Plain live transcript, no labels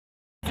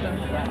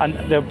And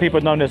there are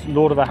people known as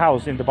Lord of the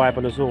House in the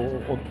Bible as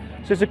well.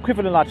 So it's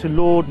equivalent like to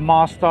Lord,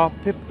 Master,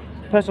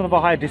 person of a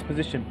higher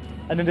disposition.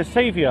 And then the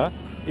Saviour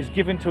is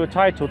given to a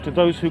title to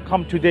those who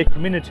come to their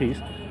communities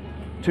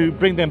to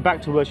bring them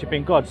back to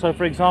worshipping God. So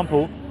for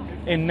example,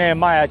 in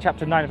Nehemiah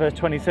chapter 9 verse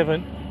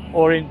 27,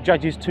 or in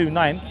Judges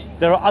 2:9,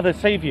 there are other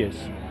saviours.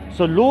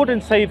 So Lord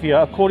and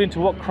Saviour, according to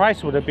what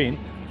Christ would have been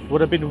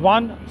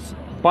one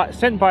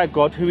sent by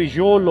God, who is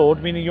your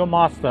Lord, meaning your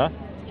master,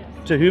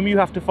 to whom you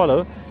have to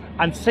follow,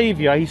 and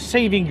Saviour, he's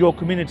saving your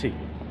community.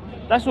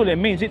 That's all it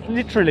means. It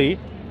literally,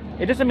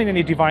 it doesn't mean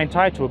any divine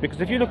title,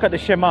 because if you look at the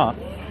Shema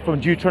from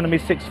Deuteronomy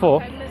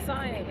 6:4. And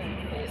Messiah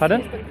then.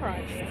 Pardon? He's the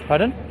Christ.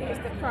 Pardon? He's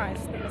the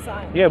Christ, the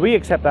Messiah. Yeah, we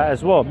accept that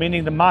as well,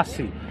 meaning the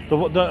Masi,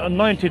 the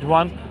anointed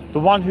one, the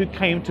one who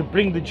came to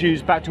bring the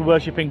Jews back to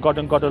worshipping God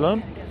and God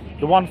alone,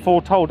 the one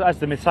foretold as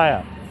the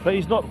Messiah. But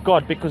he's not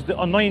God, because the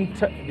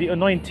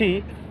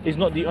anointee is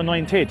not the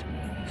anointed.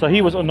 So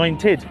he was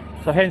anointed,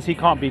 so hence he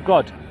can't be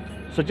God.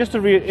 So just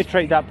to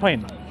reiterate that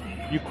point,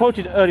 you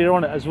quoted earlier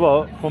on as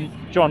well from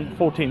John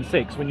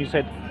 14:6 when you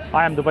said,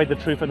 I am the way, the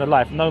truth and the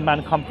life. No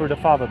man come through the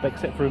Father but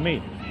except through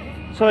me.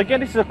 So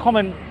again, this is a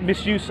common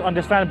misuse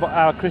understanding by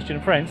our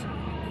Christian friends.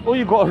 All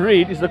you've got to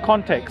read is the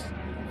context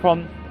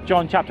from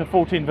John chapter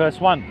 14 verse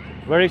 1,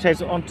 where he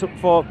says,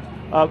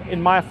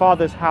 in my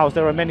Father's house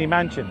there are many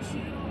mansions.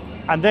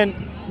 And then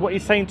what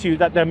he's saying to you,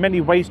 that there are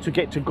many ways to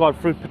get to God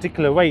through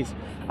particular ways.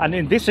 And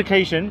in this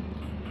occasion,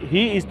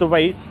 he is the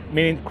way,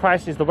 meaning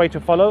Christ is the way to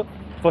follow,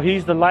 for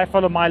he's the life.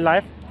 Follow my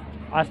life,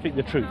 I speak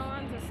the truth. I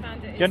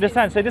understand it. You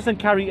understand? So it doesn't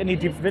carry any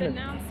divinity.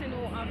 Denouncing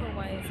all other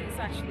ways. It's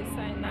actually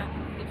saying that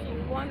if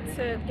you want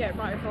to get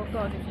right with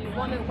God, if you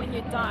want to, when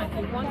you die,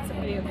 if you want to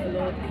be of the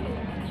Lord,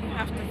 you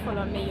have to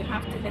follow me. You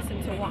have to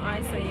listen to what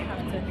I say. You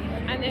have to,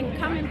 and then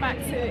coming back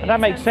to. And that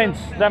makes sense.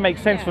 That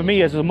makes sense for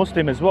me as a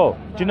Muslim as well.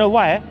 Do you know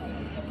why?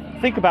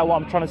 Think about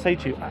what I'm trying to say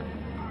to you.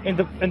 In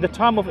the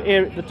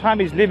time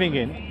he's living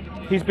in,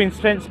 he's been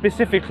sent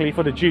specifically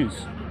for the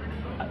Jews,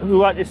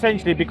 who had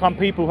essentially become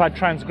people who had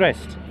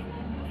transgressed.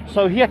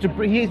 So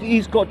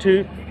he's got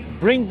to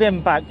bring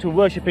them back to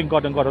worshipping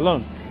God and God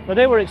alone. Now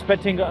they were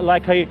expecting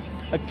like a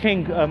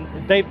king,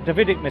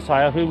 Davidic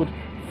Messiah, who would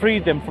free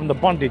them from the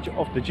bondage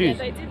of the Jews.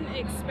 Yeah, they didn't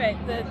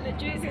expect the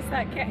Jews is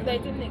that they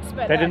didn't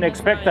expect. They didn't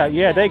expect that.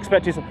 Yeah, they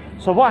expected.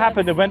 So what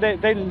happened when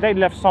they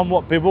left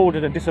somewhat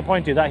bewildered and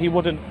disappointed that he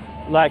wouldn't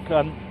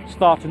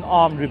start an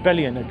armed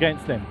rebellion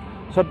against them.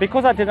 So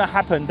because that didn't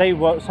happen, they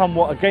were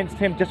somewhat against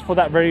him, just for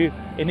that very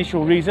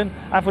initial reason,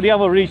 and for the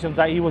other reason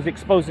that he was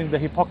exposing the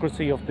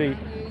hypocrisy of the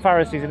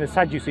Pharisees and the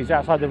Sadducees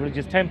outside the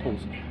religious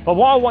temples. But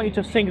what I want you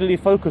to singularly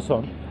focus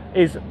on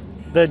is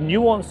the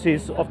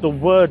nuances of the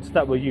words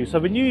that were used. So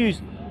when you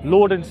use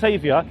Lord and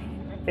Saviour,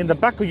 in the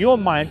back of your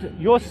mind,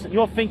 you're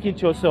thinking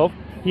to yourself,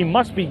 he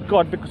must be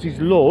God because he's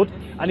Lord,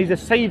 and he's a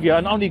Saviour,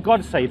 and only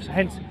God saves.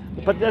 Hence,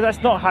 but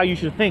that's not how you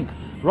should think.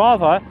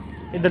 Rather,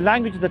 in the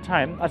language of the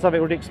time, as I've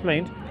already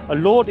explained, a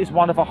Lord is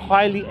one of a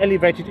highly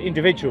elevated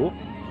individual,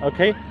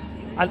 okay?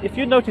 And if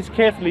you notice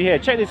carefully here,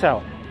 check this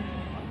out.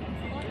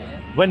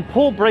 When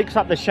Paul breaks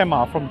up the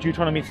Shema from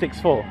Deuteronomy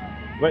 6:4,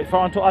 where for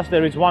unto us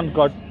there is one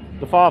God,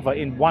 the Father,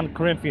 in 1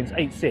 Corinthians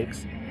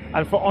 8:6,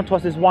 and for unto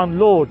us is one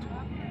Lord,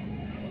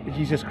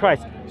 Jesus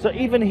Christ. So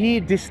even he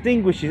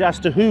distinguishes as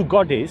to who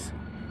God is,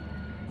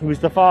 who is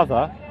the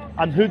Father,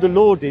 and who the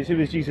Lord is, who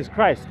is Jesus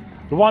Christ,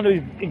 the one who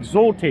is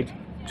exalted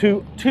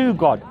to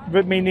God,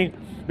 meaning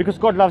because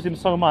God loves him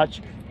so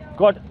much,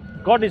 God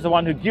is the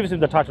one who gives him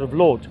the title of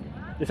Lord.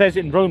 It says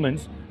in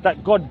Romans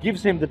that God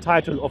gives him the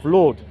title of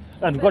Lord,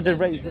 and God there's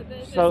a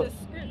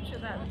scripture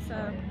that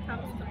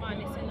comes to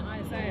mind. It's in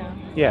Isaiah.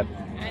 Yeah.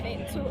 And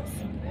it talks.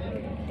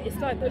 It's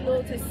like the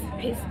Lord is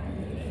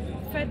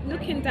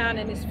looking down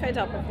and is fed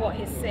up of what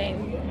he's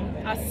seeing,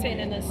 us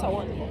sinning and so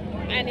on,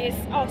 and is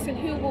asking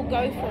who will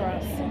go for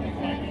us.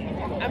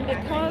 And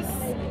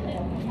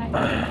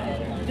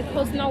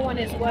because no one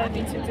is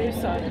worthy to do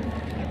so,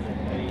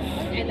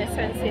 in a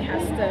sense, he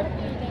has to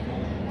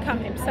come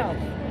himself.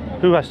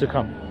 Who has to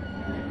come?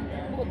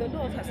 Well, the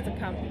Lord has to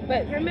come.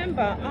 But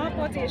remember, our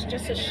body is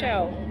just a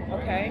shell,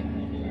 okay?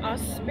 Our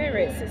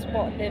spirits is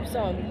what lives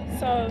on.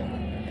 So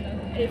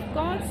if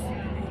God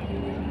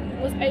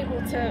was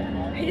able to,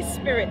 his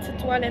spirit to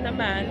dwell in a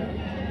man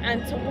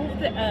and to walk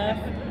the earth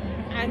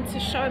and to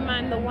show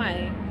man the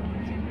way,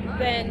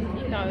 then,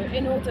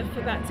 in order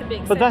for that to be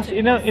accepted. But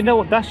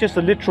that's, that's just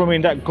a literal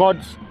meaning that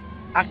God's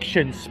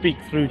actions speak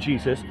through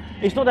Jesus.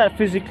 It's not that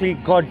physically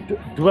God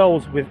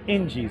dwells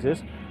within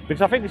Jesus,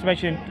 because I think it's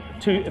mentioned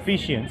to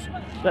Ephesians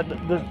that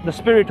the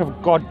Spirit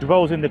of God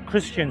dwells in the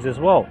Christians as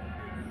well.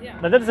 Yeah.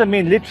 Now that doesn't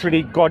mean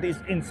literally God is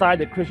inside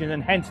the Christians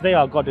and hence they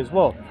are God as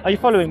well. Are you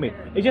following me?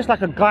 It's just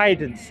like a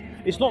guidance.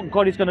 It's not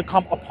God is going to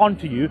come upon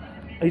to you.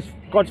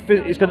 God's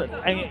is going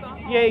to.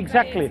 Yeah,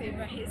 exactly.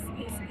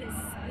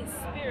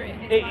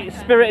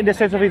 Spirit in the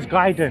sense of his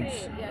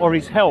guidance or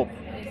his help,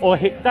 or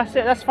that's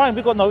it. That's fine.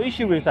 We've got no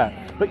issue with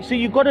that. But see,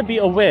 you've got to be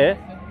aware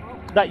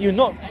that you're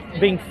not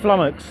being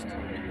flummoxed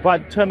by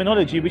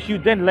terminology, which you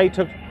then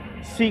later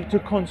seek to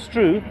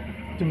construe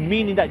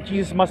meaning that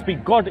Jesus must be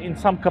God in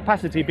some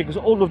capacity because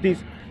all of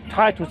these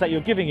titles that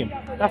you're giving him.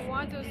 But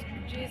why does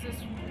Jesus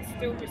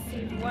still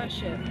receive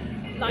worship?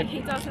 Like, he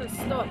doesn't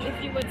stop.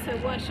 If you were to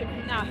worship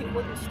him now, he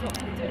wouldn't stop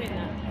from doing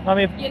that. I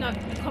mean, You know,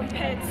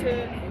 compared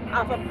to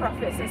other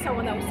prophets and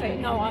someone that will say,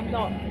 no, I'm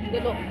not.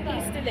 Look,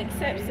 he still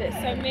accepts it.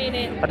 So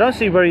meaning, I don't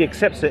see where he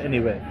accepts it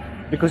anywhere.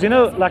 Because, you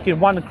know, like in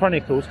 1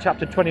 Chronicles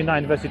chapter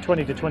 29 verses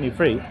 20 to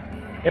 23,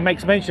 it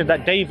makes mention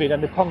that David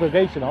and the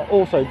congregation are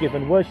also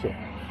given worship.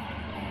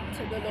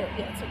 to the Lord,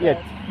 to God.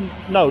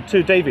 Yeah, no,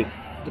 to David.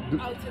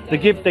 Oh, to They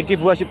David give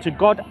as well. worship to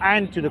God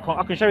and to the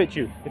I can show it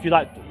to you if you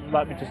like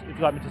me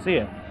to see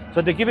it.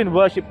 So they're giving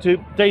worship to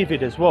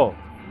David as well.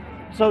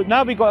 So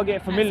now we got to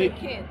get familiar As a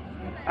king.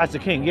 as the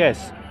king,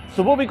 yes.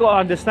 So what we got to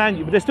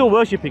understand, but they're still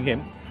worshiping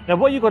him. Now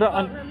what you got to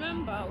But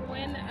remember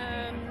when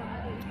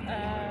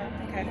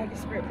okay, Holy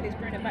Spirit, please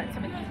bring it back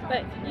to me.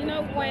 But you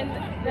know when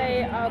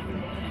they are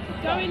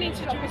going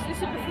into Jerusalem, this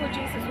is before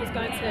Jesus was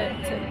going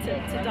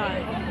to die,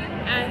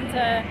 and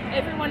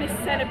everyone is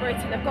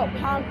celebrating. They've got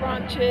palm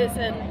branches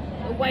and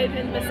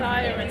waving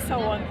Messiah and so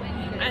on,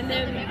 and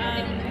then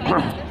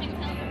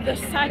the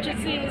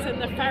Sadducees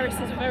and the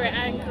Pharisees are very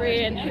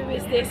angry, and who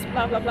is this,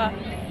 blah blah blah.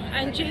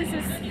 And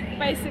Jesus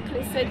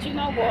basically said, you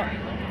know what,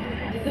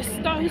 the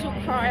stones will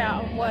cry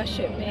out and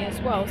worship me as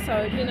well.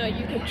 So you know,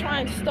 you can try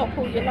and stop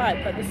all you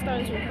like, but the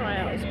stones will cry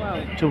out as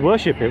well. to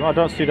worship him. I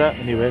don't see that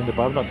anywhere in the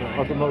Bible. I'm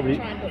not really.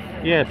 Try and look for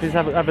it. Yeah, please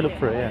have a look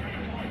for it. Yeah.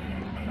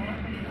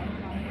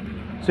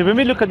 So when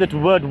we look at the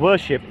word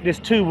worship, there's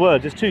two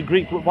words. There's two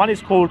Greek. One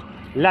is called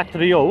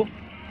latrio,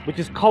 which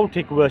is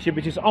cultic worship,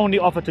 which is only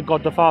offered to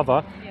God the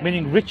Father,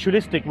 meaning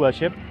ritualistic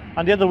worship,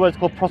 and the other word is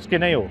called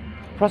proskuneo.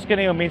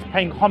 Proskuneo means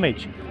paying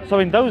homage. So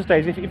in those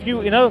days, if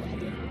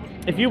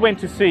you went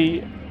to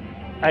see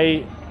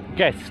a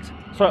guest,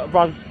 so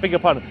rather, beg your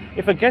pardon,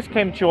 if a guest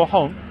came to your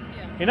home,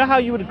 you know how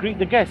you would greet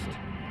the guest?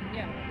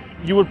 Yeah.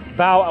 You would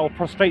bow or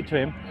prostrate to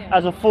him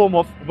as a form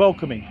of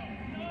welcoming.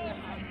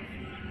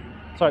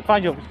 Sorry,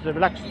 find your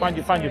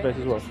verse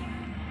as well.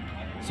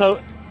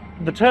 So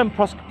the term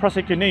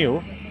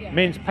proskuneo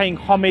means paying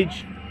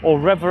homage or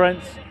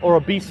reverence or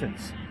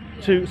obeisance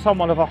to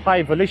someone of a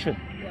high volition,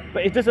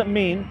 but it doesn't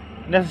mean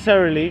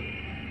necessarily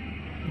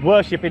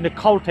worship in the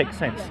cultic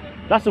sense.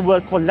 That's a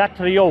word called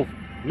latrio.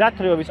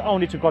 Latrio is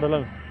only to God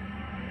alone.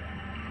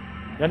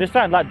 You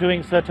understand? Like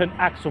doing certain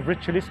acts of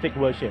ritualistic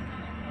worship.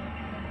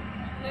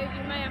 No,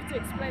 you may have to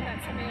explain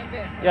that to me a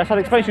bit. Yes, I'll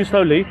explain to you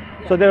slowly.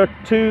 So there are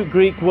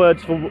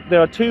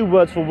two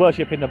words for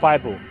worship in the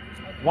Bible.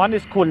 One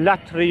is called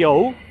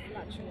latrio,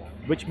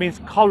 which means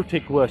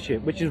cultic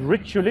worship, which is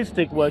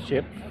ritualistic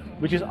worship,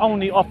 which is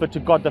only offered to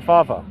God the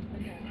Father.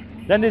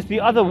 Then there's the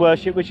other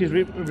worship, which is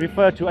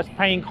referred to as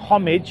paying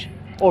homage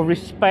or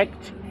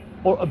respect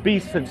or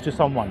obeisance to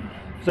someone.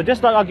 So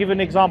just like I'll give you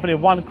an example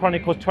in 1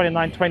 Chronicles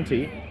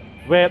 29:20,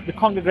 where the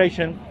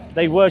congregation,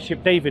 they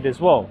worship David as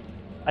well,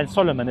 and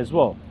Solomon as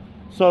well.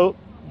 So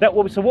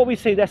what we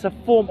say, that's a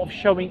form of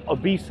showing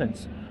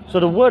obeisance. So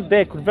the word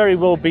there could very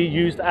well be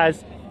used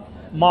as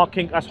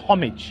marking as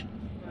homage.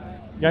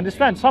 You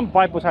understand? Some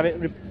Bibles have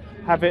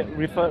it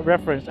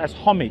referenced as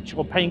homage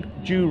or paying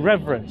due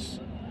reverence.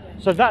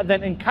 So that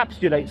then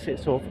encapsulates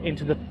itself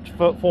into the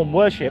form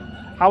worship.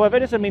 However,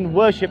 it doesn't mean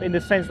worship in the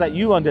sense that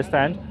you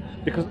understand,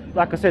 because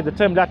like I said, the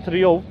term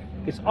latrio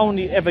is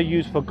only ever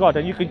used for God.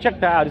 And you can check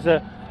that out. There's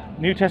a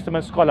New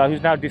Testament scholar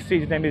who's now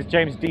deceased. His name is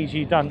James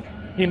D.G. Dunn.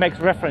 He makes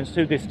reference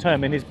to this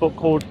term in his book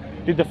called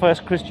Did the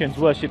First Christians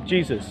Worship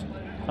Jesus?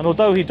 And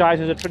although he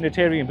dies as a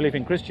Trinitarian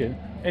believing Christian,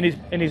 in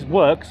his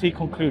works he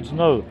concludes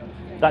no,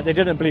 that they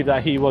didn't believe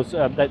that he was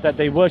that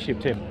they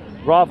worshipped him.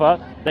 Rather,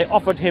 they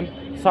offered him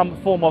some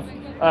form of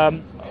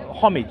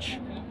homage,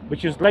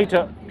 which is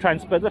later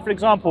transferred. For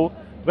example,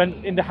 when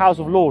in the House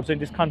of Lords in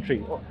this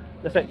country,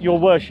 let's say your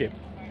worship,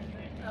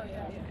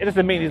 it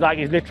doesn't mean he's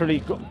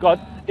literally God.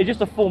 It's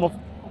just a form of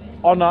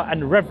honor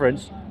and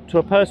reverence to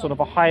a person of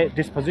a high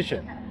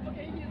disposition.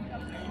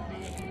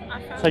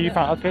 So you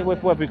found, okay, what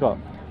have we got?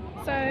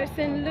 So it's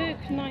in Luke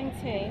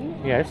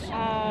 19. Yes.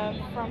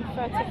 From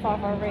 35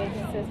 I read,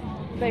 it says,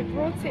 they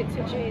brought it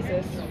to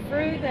Jesus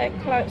through their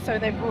cloaks. So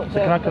they brought So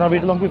can I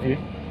read along with you?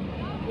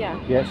 Yeah.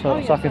 Yeah, so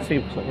I can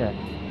see. So, yeah.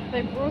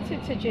 They brought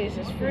it to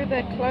Jesus through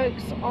their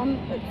cloaks on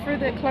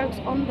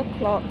the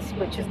clots,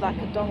 which is like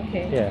a donkey,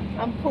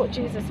 and put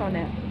Jesus on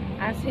it.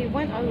 As he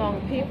went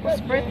along, people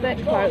spread their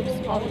cloaks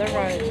on the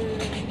road.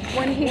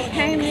 When he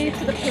came near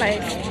to the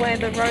place where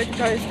the road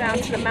goes down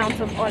to the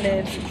Mount of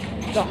Olives,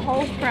 the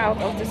whole crowd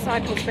of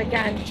disciples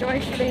began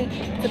joyfully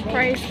to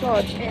praise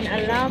God in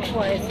a loud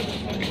voice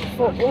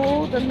for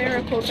all the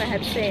miracles they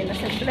had seen. They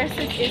said,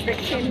 "Blessed is the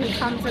King who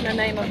comes in the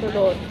name of the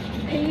Lord.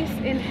 Peace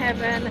in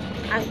heaven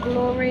and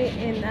glory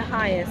in the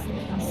highest."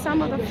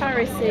 Some of the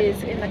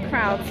Pharisees in the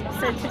crowd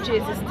said to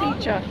Jesus,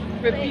 "Teacher,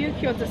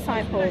 rebuke your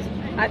disciples."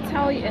 I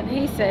tell you, and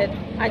he said,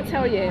 "I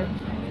tell you,"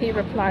 he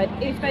replied,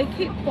 "if they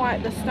keep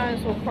quiet, the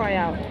stones will cry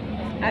out."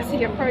 As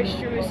he approached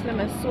Jerusalem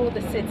and saw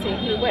the city,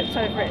 he wept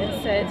over it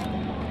and said,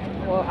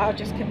 well, I'll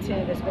just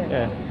continue this bit.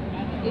 Yeah.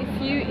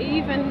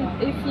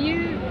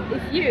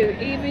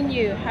 Even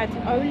you had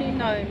only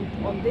known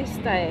on this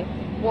day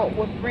what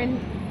would bring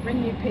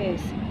you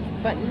peace,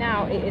 but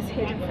now it is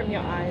hidden from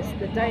your eyes.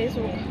 The days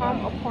will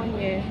come upon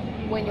you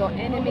when your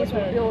enemies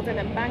will build an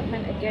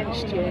embankment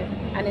against you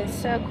and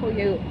encircle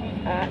you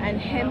and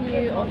hem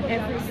you on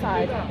every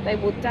side. They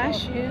will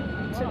dash you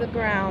to the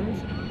ground,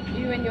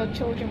 you and your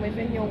children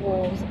within your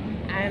walls,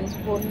 and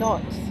will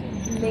not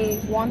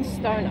leave one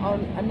stone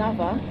on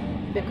another,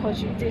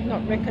 because you did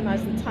not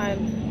recognize the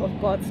time of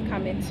God's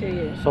coming to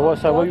you.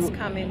 God's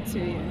coming to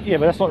you. Yeah,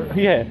 but that's not.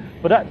 Yeah,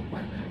 but that.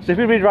 So if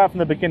we read right from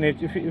the beginning,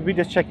 if we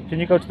just check, can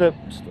you go to the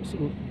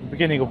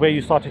beginning of where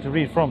you started to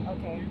read from?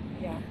 Okay.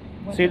 Yeah.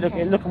 See,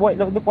 look what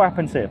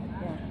happens here.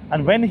 Yeah.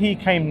 And when he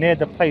came near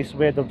the place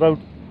where the road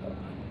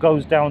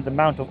goes down the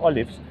Mount of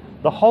Olives,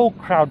 the whole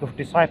crowd of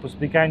disciples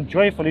began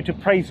joyfully to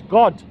praise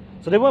God.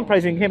 So they weren't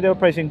praising him; they were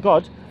praising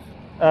God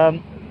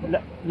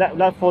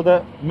for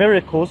the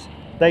miracles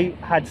they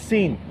had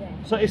seen.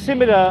 So it's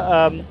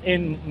similar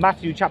in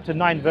Matthew chapter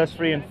 9 verse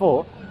 3 and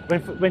 4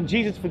 when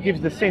Jesus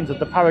forgives the sins of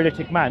the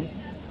paralytic man,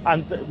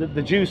 and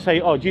the Jews say,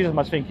 oh, Jesus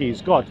must think he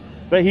is God,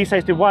 but he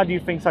says to, why do you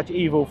think such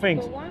evil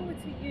things? But why would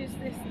he use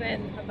this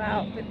then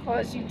about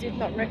because you did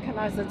not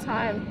recognize the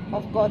time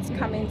of God's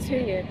coming to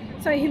you?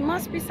 So he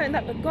must be saying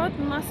that, but God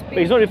must be, but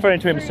he's not referring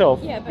to himself.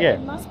 Yeah, but yeah,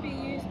 he must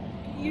be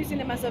using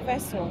him as a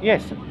vessel.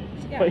 Yes,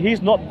 yeah. But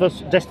he's not the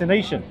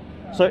destination.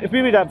 So if we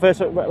read that verse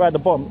right at the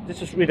bottom, let's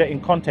just read it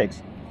in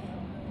context.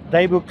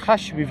 They will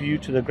clash with you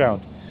to the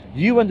ground,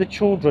 you and the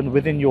children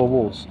within your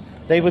walls.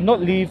 They will not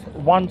leave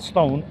one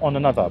stone on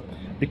another,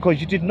 because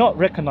you did not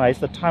recognize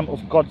the time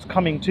of God's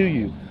coming to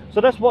you.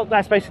 So that's what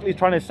that's basically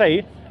trying to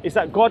say, is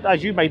that God,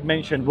 as you made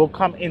mention, will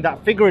come in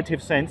that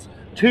figurative sense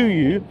to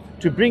you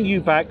to bring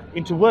you back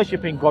into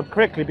worshipping God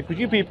correctly, because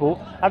you people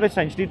have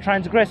essentially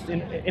transgressed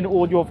in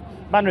all your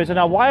manners. And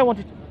now why I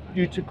wanted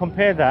you to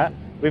compare that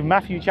with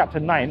Matthew chapter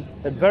 9,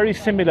 a very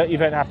similar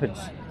event happens,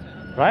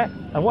 right?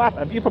 And what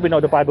happened? You probably know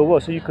the Bible well,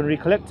 so you can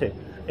recollect it,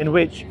 in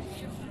which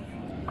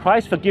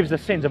Christ forgives the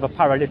sins of a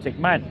paralytic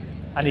man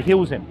and he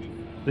heals him.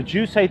 The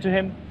Jews say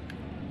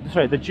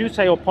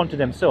upon to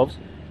themselves,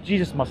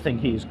 Jesus must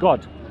think he is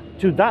God.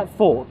 To that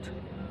thought,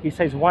 he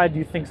says, why do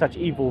you think such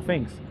evil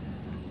things?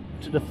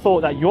 To the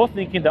thought that you're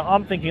thinking that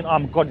I'm thinking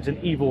I'm God is an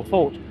evil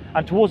thought.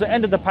 And towards the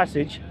end of the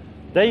passage,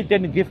 they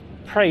then give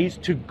praise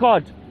to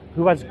God,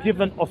 who has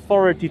given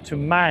authority to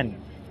man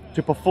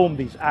to perform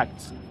these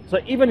acts. So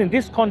even in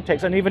this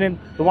context, and even in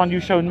the one you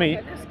showed me.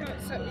 Okay, let's go.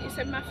 So you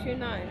said Matthew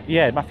 9?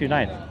 Yeah, Matthew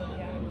 9.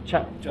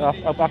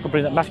 I could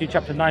bring that, Matthew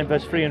chapter 9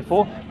 verse 3 and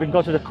 4. We can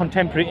go to the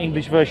contemporary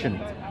English version.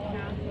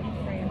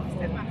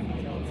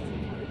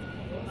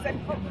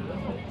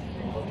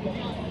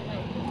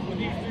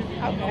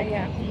 Okay,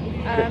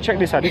 yeah. Check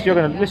this out.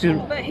 This is.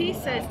 But he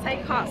says,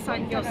 "Take heart,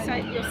 son, your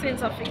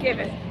sins are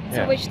forgiven." To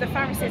Yeah. which the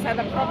Pharisees had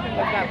a problem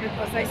with that,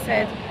 because they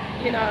said,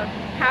 you know,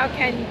 how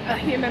can a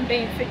human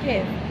being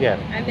forgive? Yeah.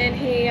 And then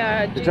he,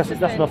 That's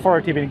an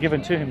authority being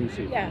given to him. You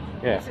see. Yeah.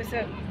 Yeah.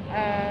 So,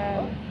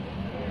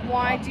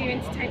 why do you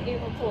entertain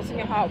evil thoughts in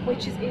your heart?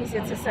 Which is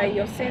easier to say,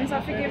 your sins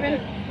are forgiven,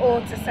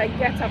 or to say,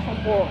 get up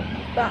and walk?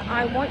 But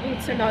I want you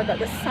to know that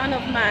the Son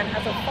of Man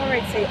has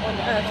authority on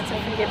earth to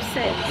forgive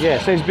sins. Yeah.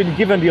 So he's been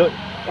given the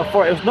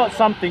authority. It's not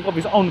something of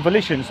his own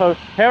volition. So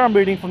here I'm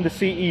reading from the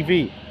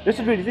CEV. This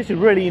is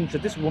really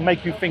interesting. This will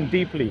make you think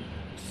deeply.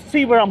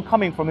 See where I'm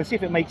coming from and see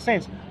if it makes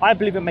sense. I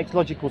believe it makes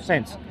logical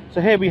sense.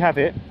 So here we have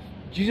it.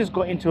 Jesus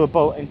got into a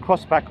boat and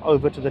crossed back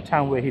over to the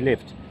town where he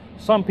lived.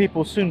 Some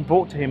people soon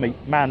brought to him a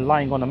man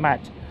lying on a mat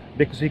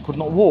because he could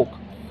not walk.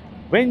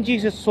 When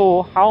Jesus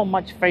saw how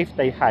much faith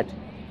they had,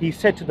 he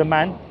said to the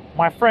man,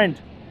 "My friend,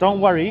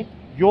 don't worry,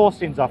 your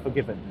sins are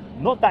forgiven."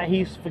 Not that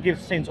he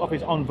forgives sins of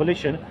his own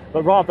volition,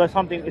 but rather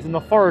something is an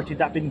authority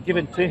that's been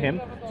given to him.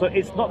 So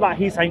it's not like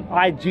he's saying,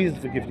 "I, Jesus,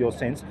 forgive your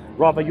sins."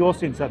 Rather, your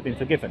sins have been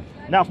forgiven.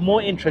 Now, of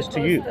more interest to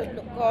you,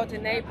 God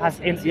enables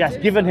he has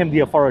given him the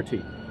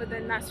authority. But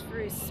then that's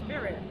through his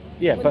spirit.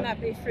 Yeah, Wouldn't but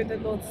that be through the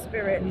Lord's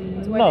Spirit?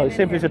 no, it's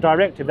simply a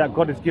directive that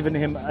God has given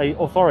him a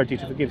authority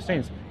to forgive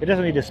sins. It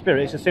doesn't need a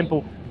spirit. It's a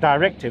simple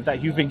directive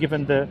that you've been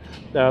given the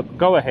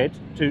go ahead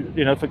to,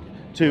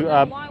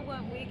 why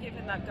weren't we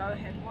given that go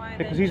ahead? Why?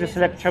 Because he's a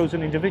select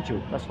chosen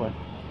individual. That's why.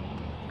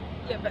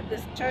 Yeah, but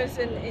this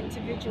chosen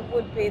individual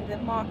would be the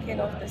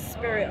marking of the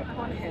Spirit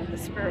upon him, the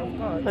Spirit of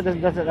God.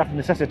 That doesn't have to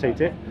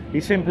necessitate it.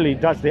 He simply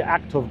does the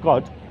act of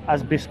God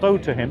as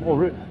bestowed to him,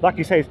 or like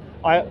he says,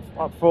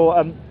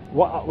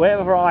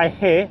 wherever I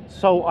hear,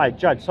 so I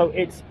judge. So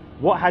it's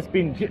what has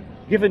been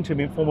given to him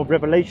in form of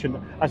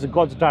revelation as a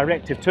God's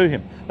directive to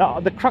him. Now,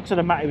 the crux of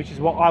the matter, which is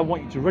what I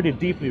want you to really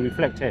deeply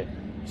reflect here,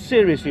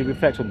 seriously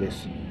reflect on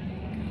this.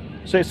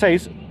 So it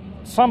says,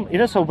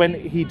 so when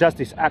he does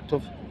this act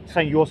of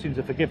saying your sins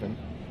are forgiven,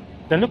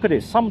 then look at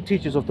it. Some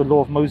teachers of the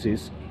law of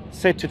Moses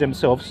said to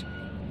themselves,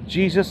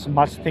 Jesus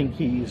must think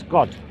he is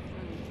God.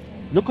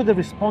 Look at the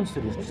response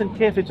to this. Listen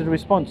carefully to the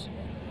response.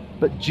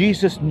 But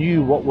Jesus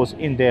knew what was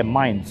in their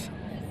minds,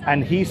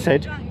 and he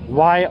said,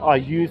 why are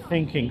you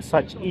thinking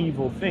such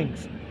evil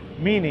things?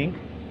 Meaning,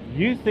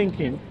 you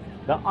thinking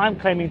that I'm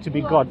claiming to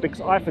be God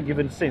because I've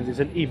forgiven sins is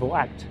an evil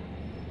act.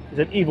 It's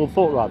an evil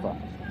thought rather.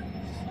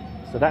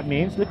 So that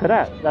means, look at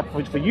that. That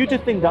for you to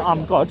think that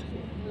I'm God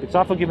because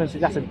I've forgiven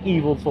sins, that's an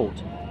evil thought.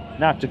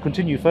 Now to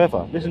continue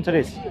further, listen to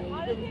this.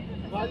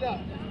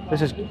 Let's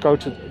just go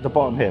to the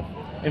bottom here.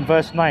 In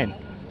verse 9.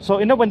 So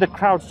you know when the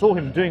crowd saw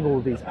him doing all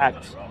these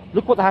acts,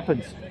 look what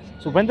happens.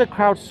 So when the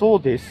crowd saw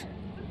this,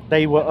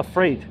 they were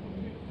afraid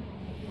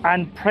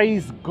and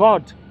praised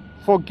God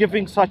for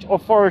giving such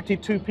authority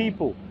to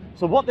people.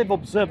 So what they've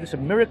observed is a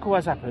miracle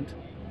has happened.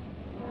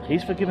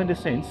 He's forgiven the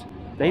sins.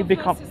 They've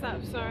become. Verse is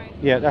that? Sorry.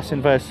 Yeah, that's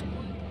in verse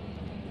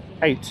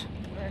 8.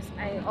 Verse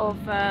 8 of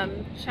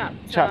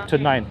Chapter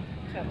 9.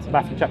 Chapter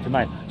Matthew chapter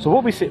 9. So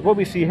what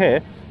we see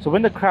here, so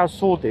when the crowd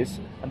saw this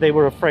and they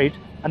were afraid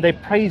and they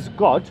praised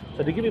God,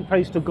 so they're giving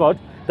praise to God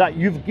that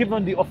you've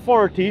given the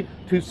authority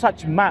to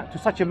such a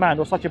man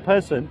or such a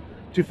person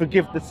to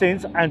forgive the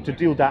sins and to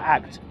do that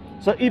act.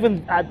 So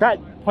even at that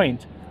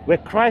point where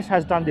Christ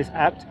has done this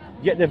act,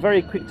 yet they're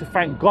very quick to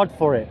thank God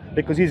for it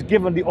because he's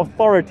given the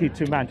authority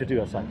to man to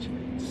do as such.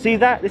 See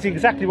that? This is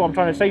exactly what I'm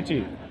trying to say to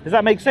you. Does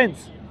that make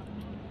sense?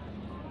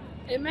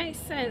 It makes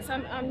sense.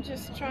 I'm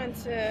just trying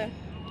to.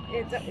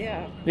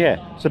 Yeah.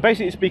 Yeah. So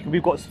basically speaking,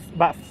 we've got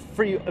about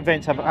 3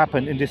 events have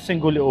happened in this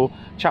single little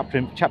chapter,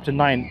 in chapter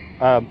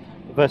 9,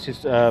 verses.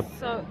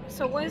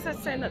 So what is that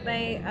saying that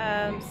they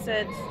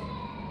said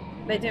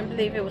they didn't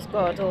believe it was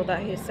God, or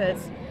that he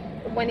says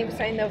when he was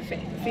saying they were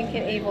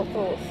thinking evil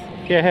thoughts?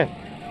 Yeah, here.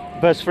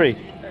 Verse 3.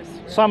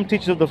 Some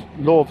teachers of the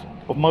law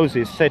of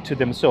Moses said to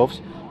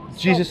themselves,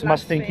 Jesus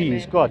must think he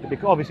is God,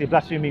 because obviously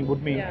blaspheming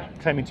would mean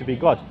claiming to be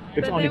God,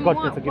 because But only then God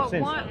why, can forgive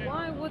sins.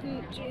 Why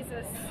wouldn't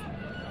Jesus?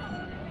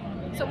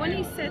 So when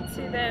he said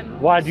to them,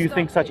 Why do you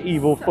think such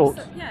evil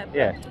thoughts?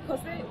 Yeah, because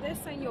they're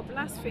saying you're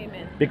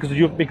blaspheming. Because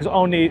you're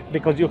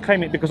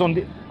claiming, because on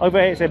the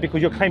over here it said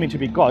because you're claiming to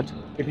be God,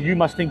 because you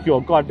must think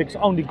you're God, because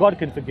only God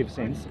can forgive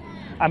sins.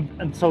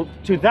 And so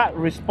to that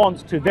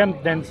response to them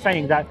then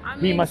saying that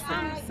he must.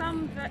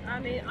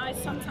 I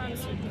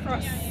sometimes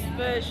cross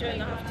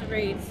version I have to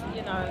read,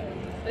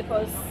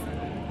 because.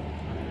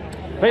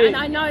 And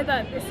I know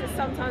that this is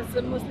sometimes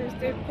the Muslims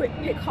do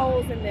pick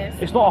holes in this.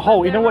 It's not a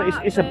hole. You know what?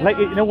 It's a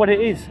you know what it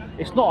is?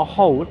 It's not a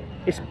hole.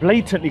 It's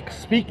blatantly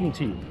speaking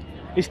to you.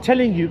 It's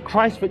telling you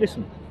Christ. But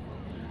listen.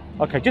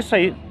 Okay, just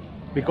say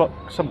we've got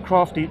some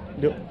crafty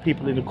little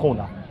people in the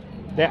corner.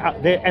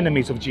 They're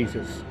enemies of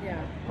Jesus. Yeah.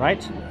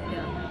 Right?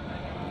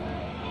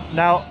 Yeah.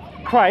 Now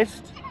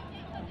Christ,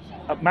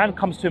 a man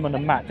comes to him on a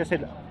mat. Just say,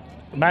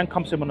 a man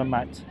comes to him on a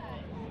mat.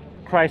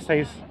 Christ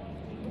says,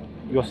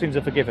 "Your sins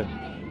are forgiven."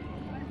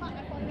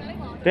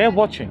 They're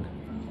watching.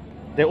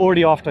 They're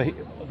already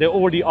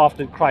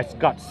after Christ's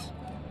guts.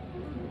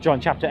 John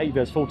chapter 8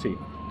 verse 40.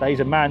 That he's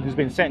a man who's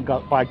been sent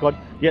by God,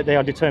 yet they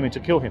are determined to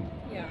kill him.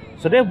 Yeah.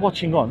 So they're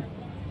watching on.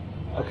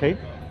 Okay.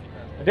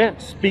 They're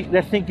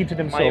thinking to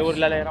themselves,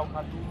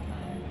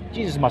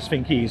 Jesus must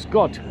think he is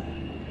God.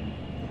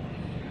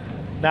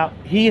 Now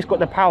he has got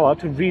the power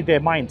to read their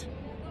mind.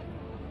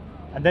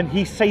 And then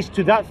he says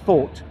to that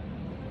thought,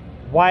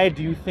 why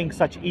do you think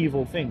such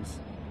evil things?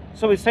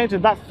 So he's saying to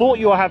them, that thought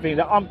you are having,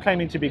 that I'm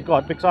claiming to be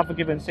God because I've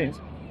forgiven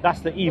sins, that's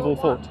the evil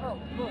thought.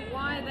 But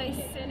why are they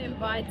sinning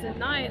by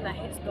denying that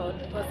he's God?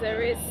 Because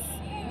there is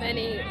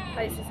many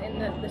places in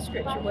the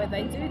scripture where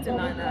they do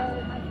deny that,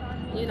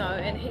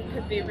 and he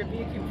could be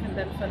rebuking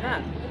them for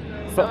that.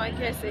 So I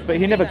guess but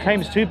he never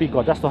claims to be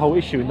God. That's the whole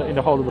issue in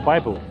the whole of the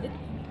Bible.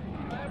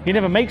 He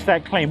never makes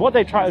that claim. What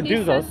they try to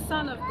do though. He's the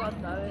Son of God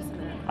though, isn't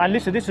it? And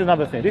listen, this is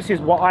another thing. This is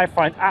what I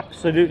find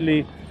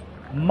absolutely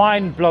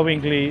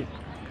mind-blowingly.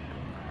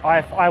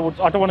 I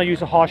don't want to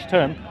use a harsh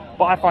term,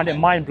 but I find it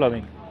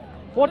mind-blowing.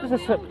 What does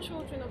this?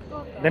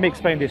 Let me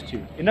explain this to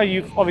you.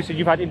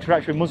 You've had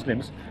interaction with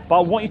Muslims, but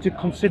I want you to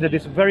consider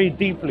this very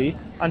deeply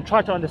and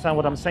try to understand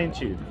what I'm saying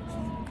to you.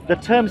 The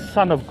term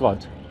 "Son of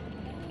God,"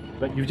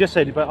 but you've just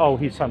said,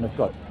 he's Son of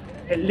God.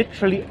 It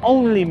literally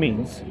only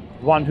means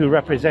one who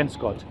represents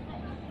God.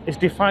 It's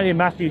defined in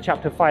Matthew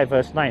chapter 5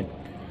 verse 9.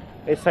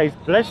 It says,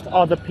 "Blessed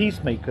are the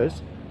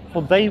peacemakers,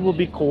 for they will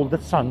be called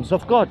the sons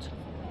of God."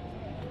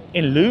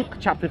 In Luke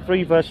chapter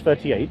 3 verse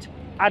 38,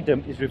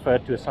 Adam is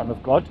referred to as Son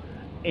of God.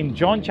 In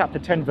John chapter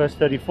 10 verse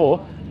 34,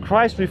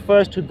 Christ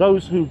refers to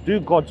those who do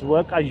God's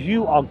work as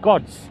you are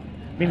gods,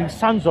 meaning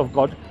sons of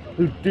God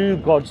who do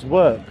God's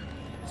work.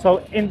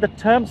 So in the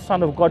term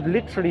Son of God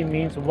literally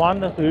means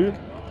one who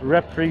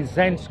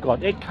represents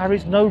God. It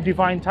carries no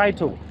divine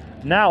title.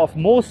 Now, of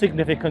more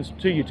significance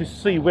to you to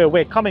see where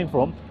we're coming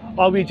from,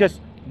 are we just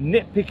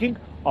nitpicking?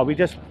 Are we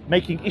just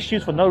making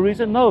issues for no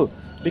reason? No,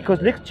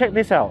 because let's check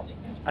this out.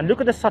 And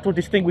look at the subtle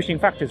distinguishing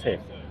factors here.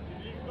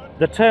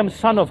 The term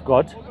Son of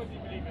God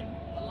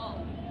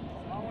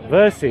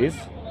versus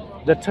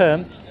the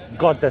term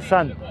God the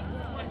Son.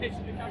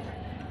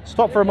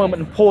 Stop for a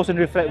moment and pause and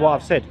reflect what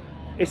I've said.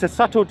 It's a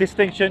subtle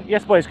distinction.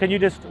 Yes, boys, can you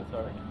just...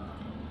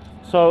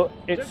 So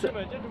it's...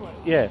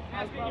 Yeah.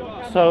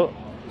 So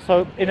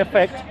in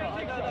effect,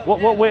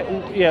 what we're...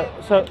 Yeah,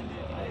 so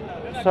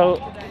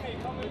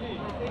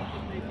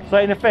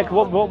in effect,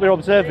 what we're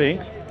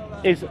observing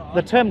is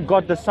the term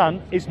God the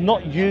Son is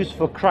not used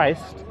for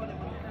Christ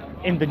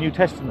in the New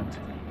Testament.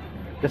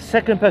 The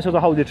second person of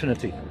the Holy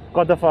Trinity,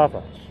 God the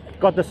Father,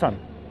 God the Son,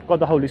 God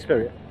the Holy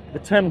Spirit. The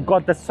term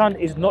God the Son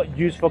is not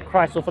used for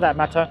Christ, or for that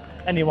matter,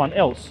 anyone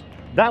else.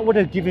 That would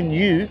have given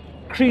you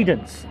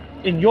credence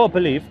in your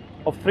belief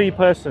of three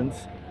persons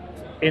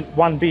in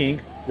one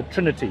being, the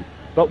Trinity.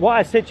 But what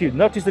I said to you,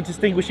 notice the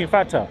distinguishing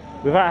factor,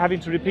 without having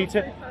to repeat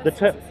it. The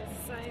term,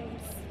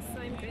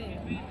 same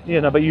being. yeah,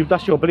 no, but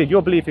that's your belief.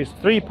 Your belief is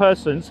three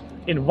persons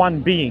in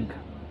one being.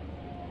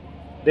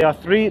 There are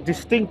three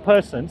distinct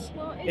persons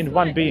in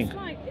one being.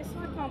 It's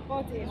like our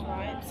bodies,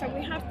 right? So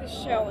we have this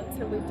shell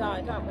until we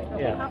die, don't we? But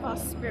Yeah. we have our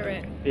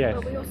spirit. Yes.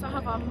 But we also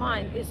have our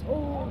mind. It's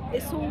all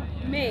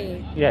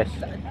me. Yes.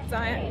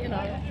 You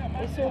know,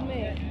 it's all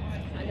me.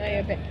 I know you're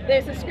a bit.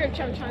 There's a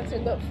scripture I'm trying to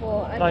look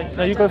for. And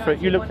No, you go for it.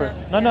 You look for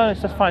it. No,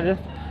 it's just fine. No,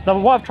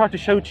 but what I've tried to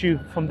show to you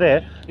from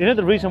there, you know,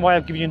 the reason why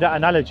I've given you that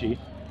analogy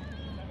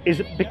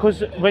is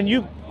because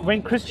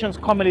when Christians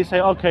commonly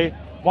say, okay,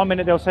 one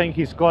minute they're saying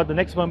he's God, the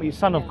next moment he's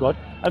Son of God,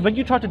 and when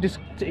you try to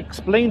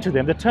explain to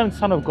them, the term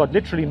Son of God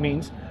literally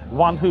means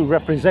one who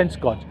represents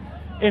God.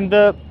 In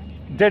the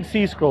Dead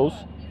Sea Scrolls,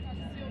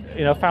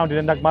 you know, found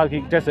in the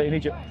Nagmagi Desert in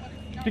Egypt,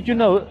 did you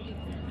know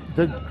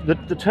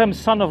the term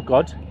Son of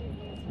God,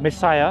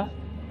 Messiah,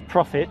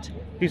 Prophet,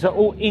 these are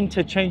all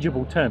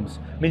interchangeable terms.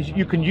 Means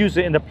you can use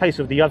it in the place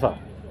of the other.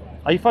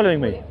 Are you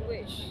following me?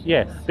 Which?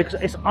 Yeah, because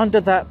it's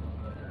under that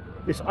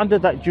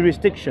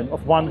jurisdiction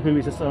of one who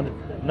is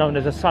known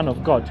as a Son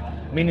of God,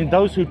 meaning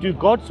those who do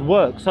God's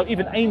work. So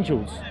even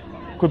angels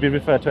could be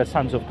referred to as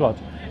sons of God.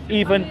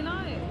 Even if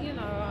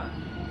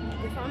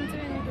I'm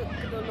doing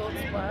the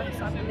Lord's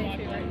works, I believe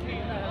He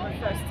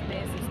refers to me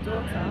as His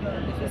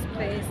daughter, if He's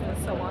pleased and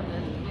so on,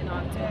 and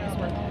I'm doing His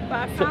work. But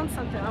I found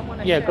something I want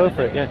to share. Yeah, go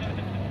for it. Yeah.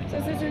 So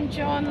this is in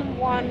John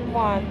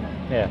 1:1.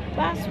 Yeah.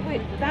 That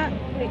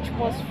which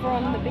was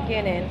from the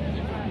beginning,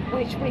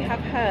 which we have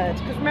heard.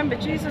 Because remember,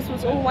 Jesus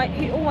was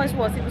he was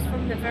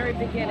from the very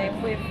beginning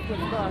with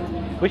God.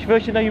 Which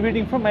version are you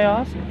reading from, may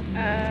I ask?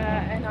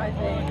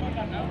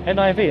 NIV.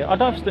 NIV. I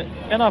don't.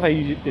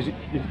 NIV it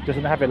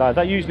doesn't have it like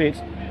that. Usually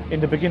it's in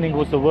the beginning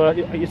was the word.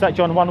 Is that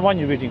John 1:1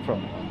 you're reading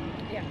from?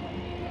 Yeah.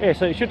 Yeah.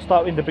 So it should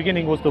start in the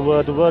beginning was the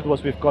word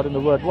was with God, and the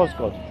word was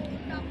God.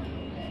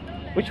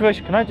 Which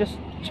version? Can I just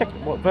check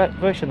what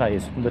version that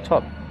is from the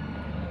top?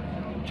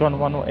 John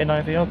 1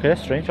 NIV. Okay,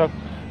 that's strange.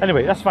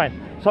 Anyway, that's fine.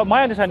 So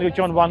my understanding of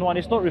John 1:1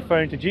 is not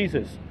referring to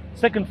Jesus.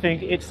 Second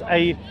thing, it's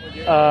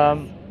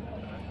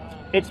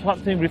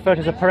something referred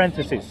to as a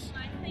parenthesis,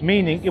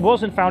 meaning it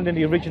wasn't found in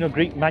the original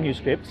Greek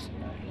manuscripts.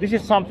 This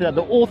is something that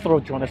the author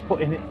of John has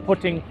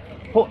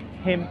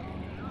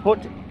put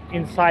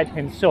inside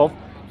himself,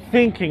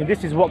 thinking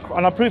this is what.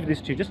 And I'll prove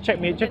this to you. Just check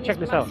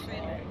this out.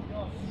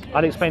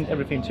 I'll explain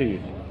everything to you.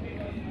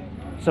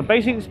 So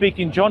basically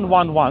speaking, John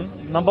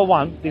 1:1, number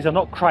one, these are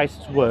not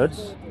Christ's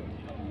words.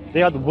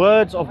 They are the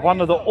words of one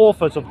of the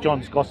authors of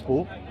John's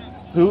Gospel,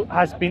 who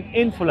has been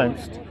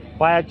influenced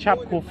by a chap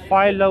called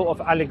Philo of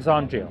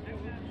Alexandria.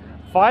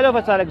 Philo of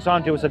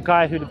Alexandria was a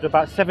guy who lived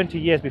about 70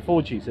 years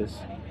before Jesus,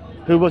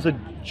 who was a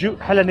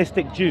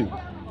Hellenistic Jew.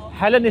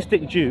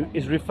 Hellenistic Jew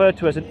is referred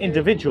to as an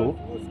individual,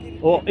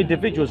 or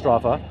individuals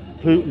rather,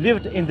 who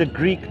lived in the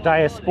Greek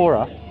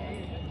diaspora.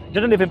 They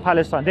didn't live in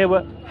Palestine. They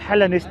were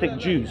Hellenistic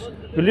Jews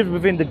who lived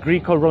within the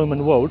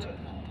Greco-Roman world,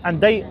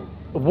 and they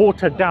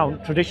watered down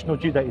traditional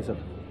Judaism.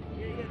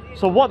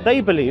 So what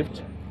they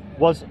believed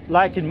was,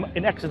 like in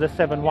Exodus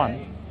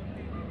 7:1,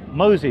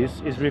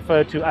 Moses is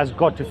referred to as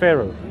God to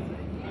Pharaoh.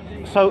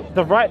 So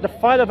the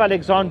Philo of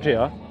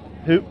Alexandria,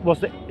 who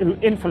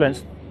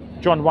influenced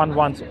John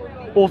 1:1's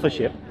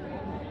authorship,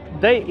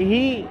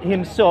 he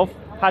himself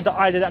had the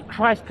idea that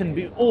Christ can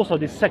be also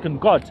the second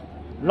God,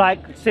 like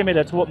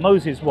similar to what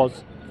Moses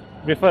was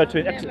referred to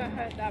in Exodus.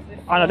 Heard that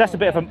before. I know that's a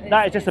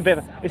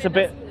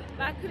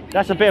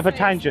bit of a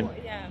tangent.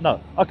 Yeah. No.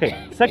 Okay.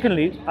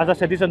 Secondly, as I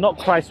said, these are not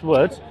Christ's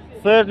words.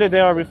 Thirdly,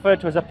 they are referred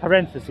to as a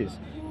parenthesis.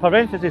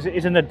 Parenthesis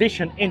is an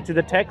addition into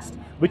the text,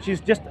 which is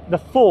just the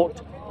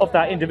thought of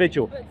that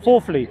individual.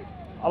 Fourthly,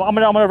 I'm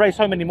going to raise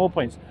so many more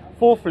points.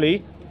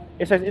 Fourthly,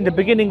 it says in the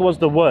beginning was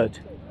the Word,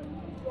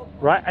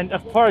 right? And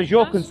as far as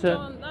you're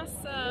concerned,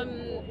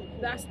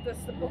 that's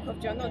the book of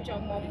John, not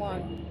John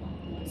 1:1.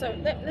 So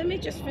let me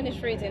just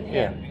finish reading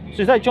here. yeah.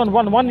 So is that John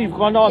 1:1? You've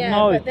gone on. Yeah,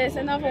 No. but there's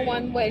another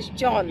one where it's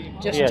John,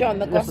 Yeah, John,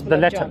 the that's Gospel the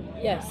of letter. John.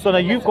 Yes. So now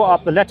you've got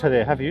up the letter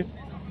there, have you?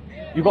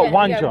 You got Yeah,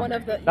 one yeah, John. one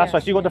of the- That's yes.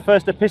 right. So you got the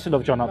first epistle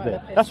of John up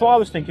there. That's what I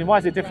was thinking. Why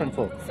is it different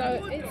for? So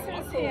it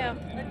says here,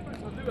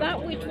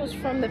 that which was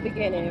from the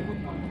beginning,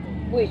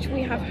 which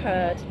we have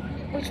heard,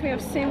 which we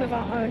have seen with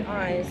our own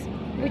eyes,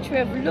 which we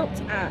have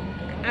looked at,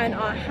 and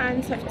our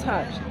hands have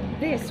touched.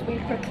 This we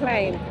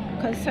proclaim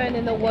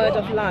concerning the word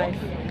of life.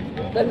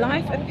 The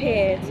life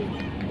appeared,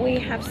 we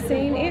have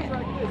seen it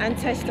and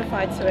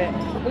testified to it.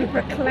 We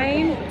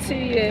proclaim to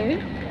you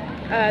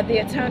the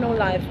eternal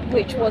life,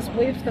 which was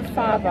with the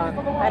Father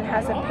and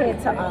has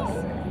appeared to us.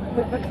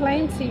 We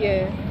proclaim to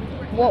you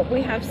what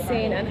we have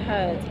seen and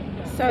heard,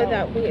 so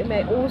that we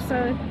may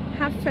also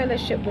have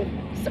fellowship with,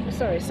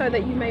 so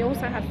that you may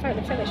also have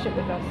fellowship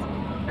with us.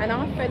 And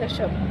our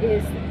fellowship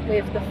is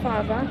with the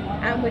Father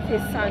and with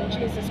his Son,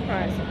 Jesus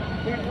Christ.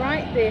 We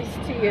write this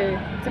to you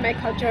to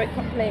make our joy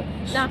complete.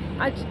 Now,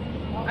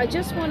 I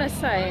just want to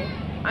say,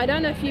 I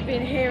don't know if you've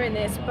been hearing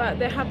this, but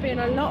there have been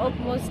a lot of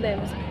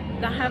Muslims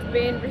that have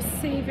been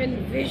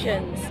receiving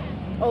visions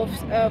of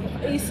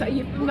Isa.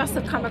 You must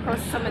have come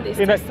across some of these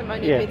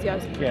testimony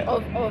videos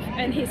of,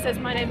 and he says,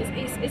 my name is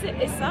Isa. Is it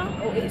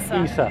Isa or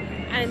Isa? Isa.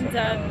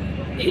 And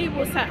he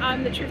will say,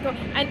 I'm the truth God.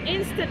 And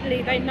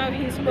instantly they know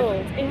he's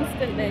Lord.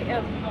 Instantly,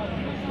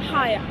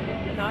 higher,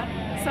 you know.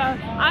 So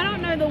I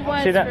don't know the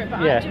words for it,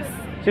 but I just...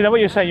 See, that what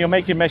you're saying, you're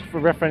making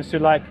reference to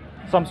like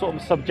some sort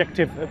of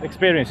subjective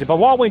experience. But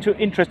what I want you to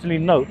interestingly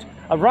note,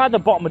 right at the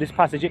bottom of this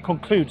passage, it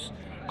concludes,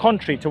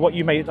 contrary to what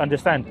you may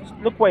understand.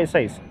 Look what it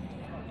says.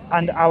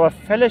 And our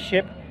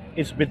fellowship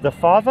is with the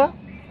Father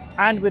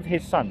and with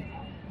his Son,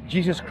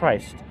 Jesus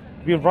Christ.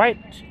 We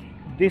write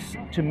this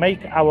to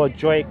make our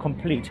joy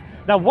complete.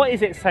 Now, what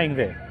is it saying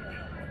there?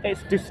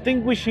 It's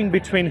distinguishing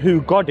between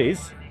who God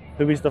is,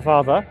 who is the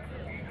Father,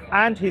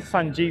 and his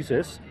Son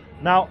Jesus.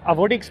 Now, I've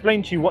already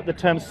explained to you what the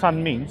term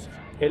Son means.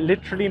 It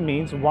literally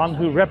means one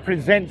who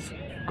represents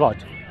God.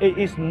 It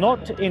is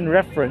not in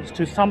reference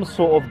to some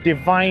sort of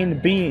divine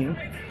being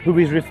who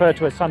is referred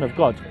to as Son of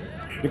God.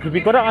 Because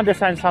we've got to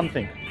understand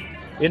something.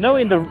 You know,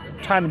 in the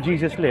time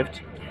Jesus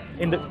lived,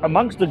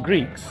 amongst the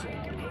Greeks,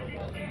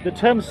 the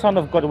term Son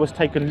of God was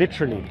taken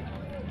literally.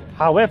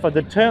 However,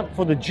 the term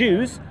for the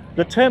Jews,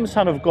 the term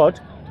Son of God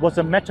was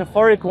a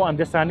metaphorical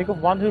understanding of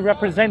one who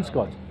represents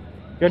God.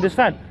 You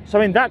understand?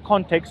 So in that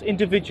context,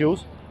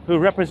 individuals who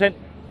represent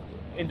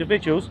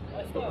individuals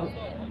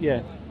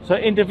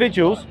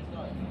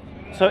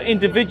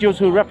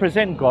who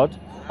represent God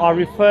are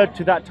referred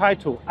to that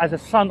title as a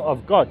Son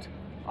of God.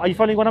 Are you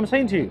following what I'm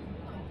saying to you?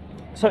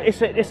 So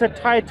it's a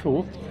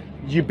title,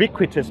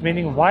 ubiquitous,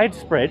 meaning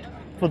widespread,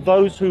 for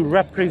those who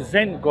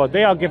represent God.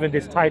 They are given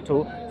this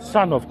title,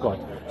 Son of God.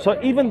 So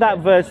even that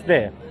verse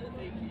there,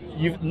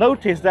 you've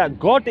noticed that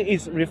God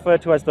is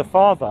referred to as the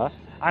Father,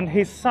 and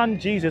his Son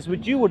Jesus,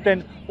 which you would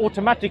then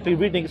automatically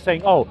reading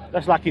saying, oh,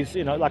 that's like his,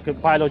 like a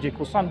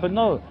biological son. But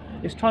no,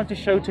 it's trying to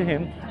show to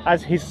him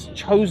as his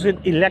chosen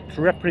elect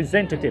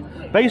representative,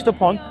 based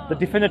upon the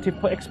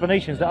definitive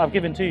explanations that I've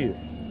given to you.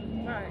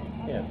 Right.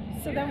 Yeah.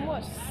 So then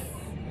what's...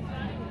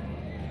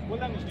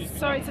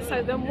 Sorry to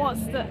say, then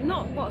what's the...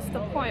 Not what's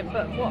the point,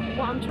 but what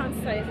I'm trying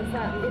to say is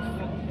that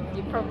if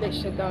you probably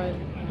should go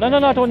and... No,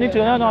 I don't need to.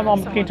 No,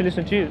 I'm keen to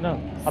listen to you. No,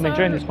 I'm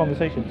enjoying this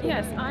conversation. So.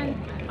 Yes, I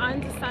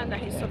understand that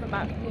he's talking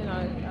about,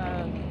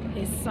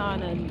 his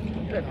Son and...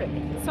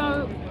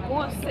 So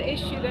what's the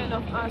issue then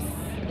of us,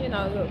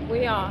 that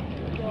we are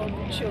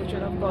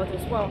children of God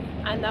as well,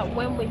 and that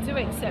when we do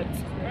accept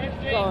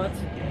God,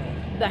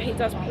 that he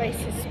does place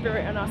his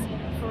Spirit in us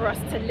for us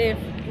to live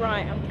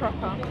right and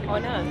proper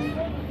on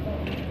earth?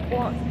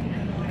 What?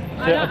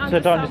 I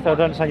don't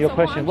understand your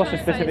question. What's the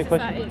specific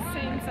question? It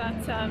seems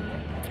that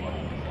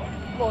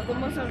well, the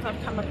Muslims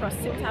I've come across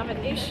seem to have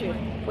an issue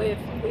with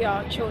we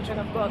are children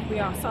of God, we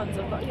are sons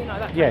of God,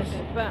 that kind of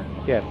thing.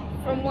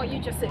 But from what you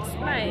just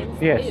explained,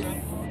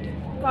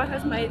 God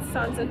has made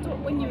sons and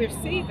daughters. When you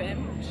receive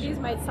him, he's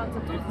made sons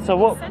and daughters. So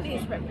what? He sent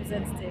his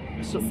representative.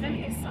 He sent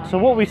his son. So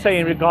what we say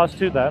in regards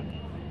to that,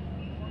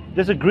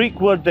 there's a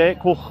Greek word there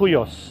called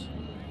huios.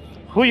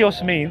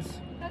 Huios means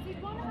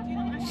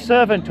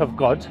servant of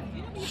God,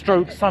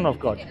 stroke son of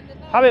God.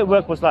 How it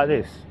worked was like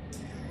this: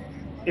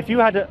 if you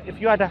had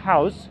a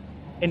house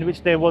in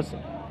which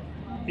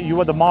you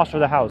were the master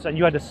of the house, and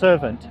you had a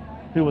servant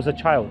who was a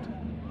child.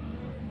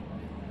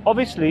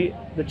 Obviously,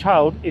 the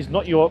child is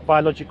not your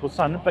biological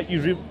son, but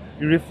you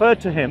refer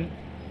to him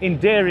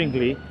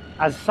endearingly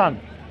as son,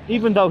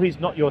 even though he's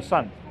not your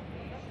son.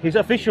 His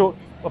official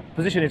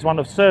position is one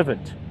of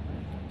servant.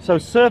 So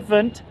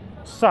servant,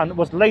 son,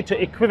 was later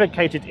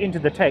equivocated into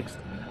the text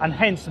and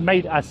hence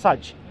made as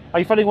such. Are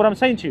you following what I'm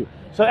saying to you?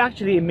 So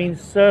actually it means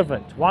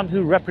servant, one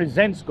who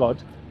represents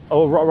God,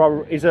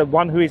 or is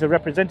one who is a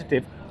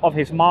representative of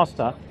his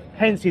master,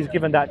 hence he's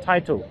given that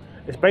title.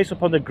 It's based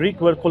upon the Greek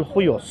word called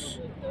huios.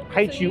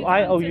 H-U-I-O-U-S.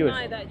 So you don't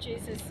deny that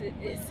Jesus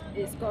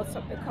is God's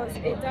son, because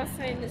it does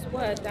say in this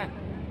word that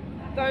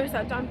those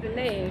that don't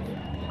believe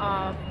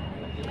are,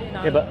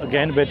 Yeah, but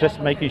again, we're just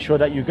making sure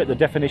that you get the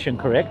definition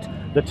correct.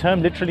 The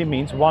term literally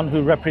means one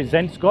who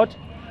represents God,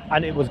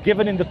 and it was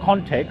given in the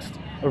context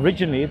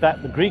originally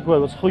that the Greek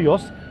word was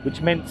huios,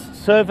 which meant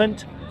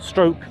servant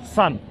stroke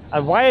son.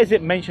 And why is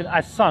it mentioned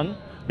as son?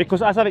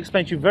 Because as I've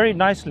explained to you very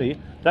nicely,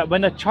 that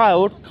when a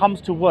child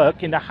comes to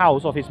work in the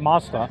house of his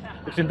master,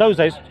 because in those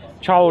days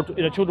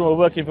children were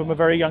working from a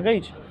very young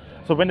age.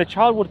 So when the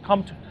child would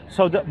come to,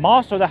 so the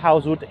master of the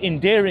house would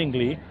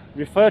endearingly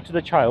refer to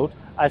the child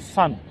as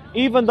son,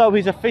 even though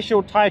his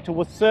official title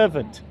was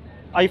servant.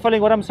 Are you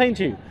following what I'm saying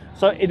to you?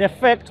 So in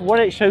effect, what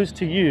it shows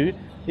to you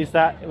is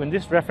that when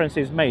this reference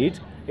is made,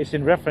 it's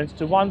in reference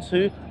to ones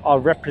who are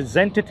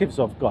representatives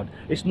of God.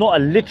 It's not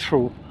a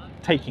literal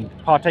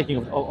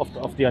partaking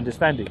of the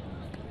understanding.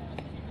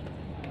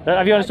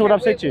 Have you understood what I'm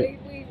saying to you?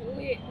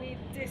 We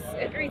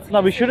No,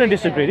 we shouldn't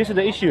disagree. This is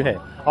the issue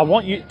here. I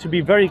want you to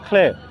be very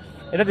clear.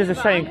 You know, there's a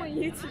But saying. I want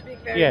you to be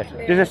very Yeah,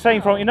 clear. there's a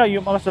saying from, you know, you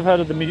must have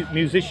heard of the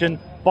musician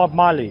Bob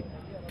Marley.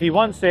 He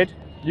once said,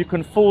 you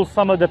can fool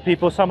some of the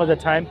people some of the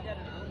time,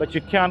 but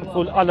you can't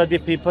fool all of the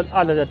people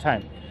all of the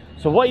time.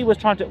 So what he was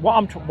trying to,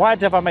 why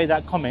have I made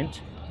that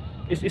comment,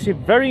 is it's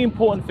very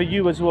important for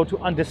you as well to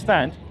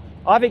understand.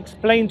 I've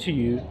explained to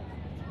you,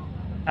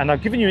 and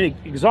I've given you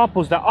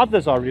examples that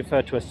others are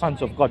referred to as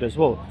sons of God as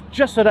well,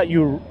 just so that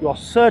you're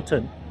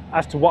certain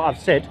as to what I've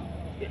said.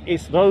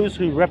 It's those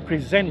who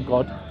represent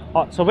God.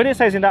 So when it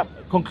says in that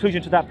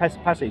conclusion to that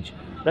passage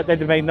that they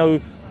may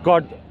know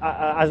God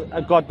as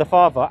God the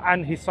Father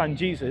and his son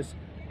Jesus,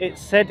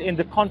 it's said in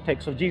the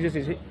context of Jesus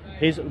is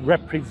his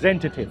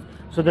representative.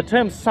 So the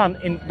term son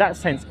in that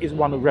sense is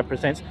one who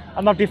represents,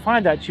 and I've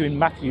defined that to you in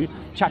Matthew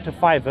chapter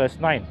 5 verse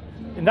 9.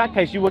 In that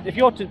case, you would, if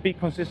you were to be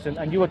consistent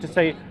and you were to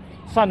say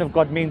son of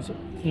God means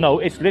no,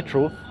 it's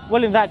literal,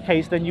 well in that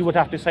case then you would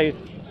have to say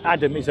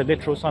Adam is a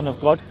literal son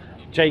of God,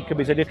 Jacob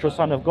is a literal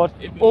son of God.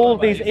 All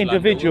these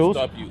individuals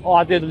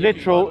are the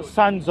literal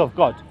sons of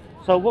God.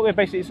 So what we're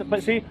basically,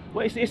 but see,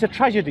 it's a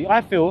tragedy.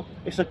 I feel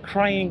it's a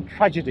crying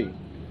tragedy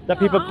that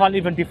people can't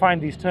even define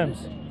these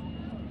terms.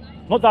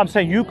 Not that I'm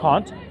saying you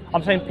can't,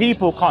 I'm saying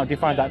people can't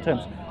define that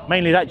terms.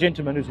 Mainly that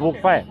gentleman who's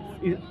walked by it.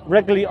 He's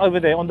regularly over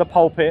there on the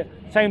pulpit,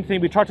 same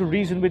thing, we try to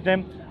reason with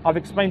them. I've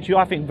explained to you,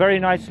 I think, very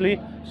nicely.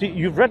 See,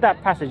 you've read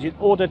that passage in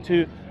order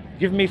to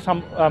give me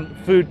some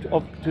food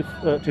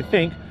to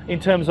think in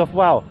terms of,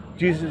 wow,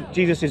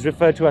 Jesus is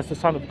referred to as the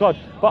Son of God.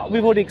 But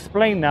we've already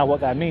explained now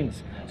what that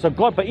means. So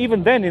God, but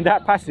even then in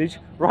that passage,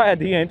 right at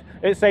the end,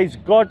 it says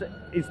God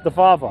is the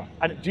Father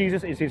and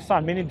Jesus is his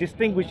Son, meaning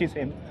distinguishes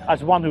him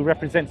as one who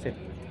represents him.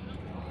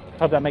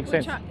 Hope that makes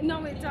sense.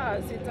 No, it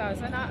does,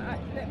 And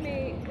let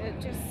me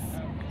just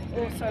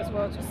also as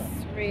well just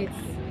read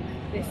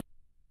this.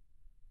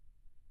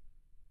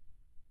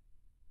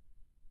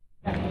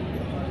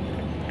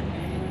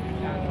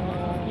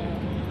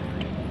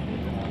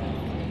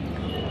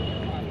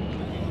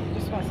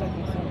 Just 1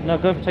 second. Sorry. No,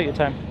 go take your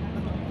time.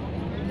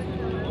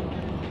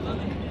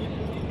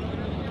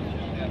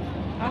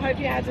 I hope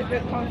you had a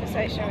good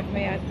conversation with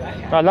me.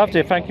 I loved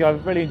it, thank you. I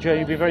really enjoyed it.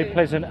 You've been very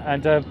pleasant,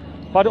 and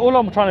but all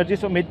I'm trying to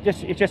do,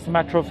 it's just a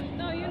matter of.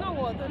 No, you know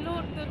what? The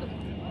Lord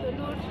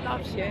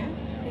loves you.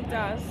 He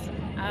does.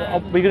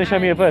 We're going to show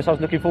me a verse. I was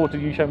looking forward to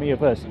you showing me a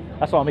verse.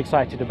 That's what I'm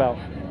excited about.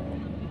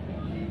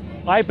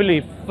 I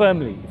believe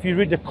firmly, if you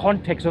read the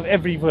context of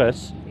every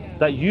verse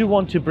that you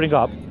want to bring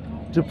up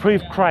to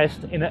prove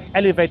Christ in an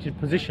elevated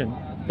position,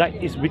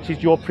 which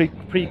is your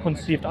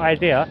preconceived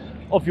idea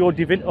of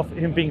of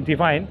him being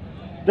divine,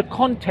 the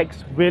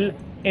context will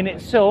in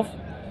itself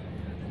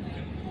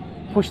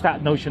push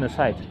that notion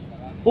aside.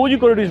 All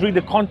you've got to do is read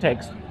the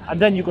context, and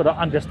then you've got to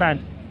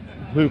understand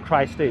who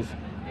Christ is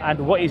and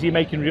what is he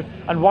making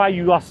and why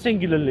you are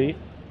singularly,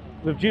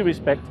 with due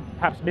respect,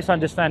 perhaps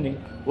misunderstanding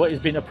what is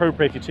being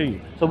appropriated to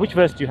you. So which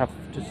verse do you have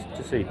to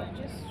see? I'm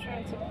just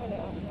trying to pull it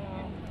up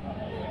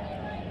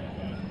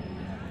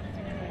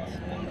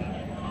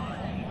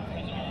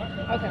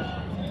now. Okay.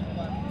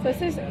 So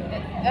this is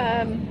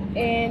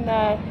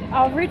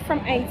I'll read from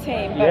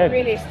 18, but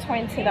really it's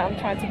 20 that I'm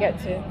trying to get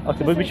to.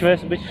 Okay, but which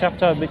verse, which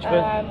chapter, which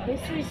verse?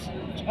 This is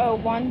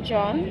 1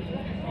 John.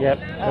 Yep.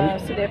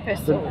 So the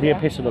epistle. The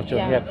epistle of John,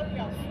 yeah. yep.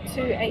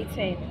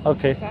 2:18.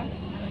 Okay.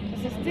 It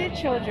says, dear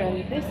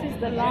children, this is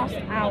the last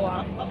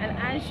hour, and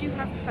as you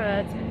have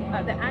heard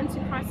that the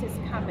Antichrist is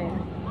coming,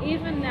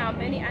 even now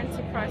many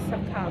Antichrists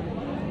have come.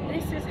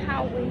 This is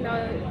how we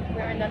know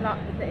that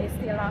it's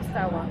the last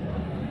hour.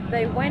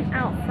 They went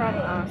out from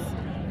us,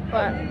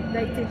 but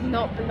they did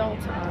not belong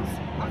to us.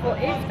 For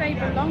if they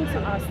belonged to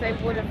us, they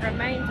would have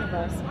remained with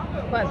us.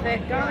 But their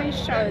going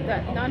showed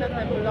that none of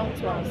them belong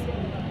to us.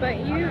 But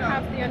you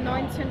have the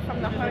anointing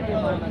from the Holy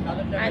One,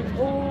 and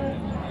all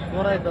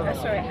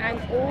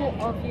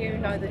of you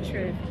know the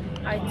truth.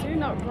 I do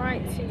not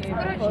write to you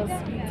because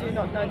you do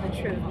not know the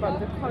truth, but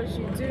because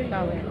you do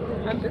know it,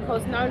 and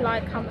because no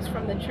lie comes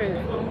from the truth.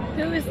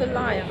 Who is the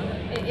liar?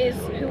 It is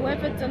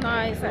whoever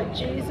denies that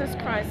Jesus is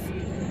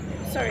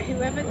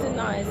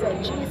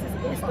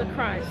the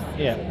Christ.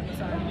 Yeah.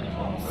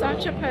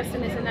 Such a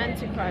person is an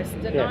antichrist,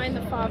 denying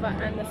the Father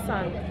and the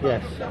Son.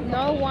 Yes.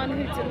 No one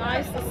who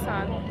denies the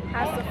Son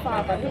has the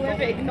Father.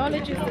 Whoever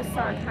acknowledges the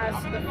Son has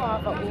the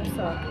Father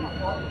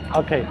also.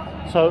 Okay,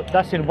 so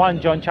that's in 1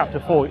 John chapter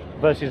 4,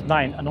 verses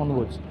 9 and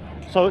onwards.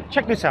 So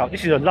check this out.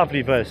 This is a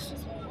lovely verse.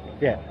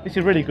 Yeah, this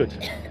is really good.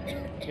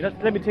 You know,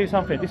 let me tell you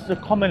something. This is a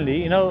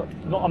commonly,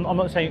 I'm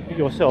not saying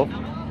yourself,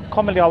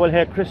 commonly I will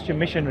hear Christian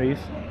missionaries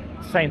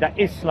saying that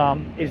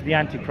Islam is the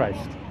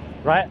Antichrist,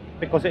 right?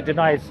 Because it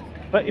denies.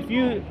 But if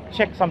you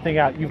check something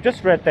out, you've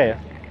just read there,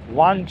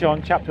 1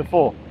 John chapter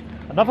 4.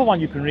 Another one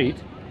you can read,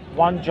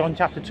 1 John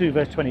chapter 2,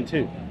 verse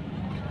 22.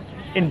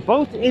 In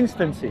both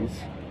instances,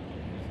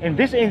 in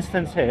this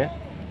instance here,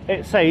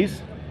 it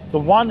says, the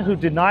one who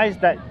denies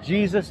that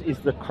Jesus is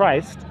the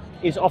Christ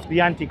is of the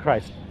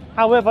Antichrist.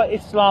 However,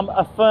 Islam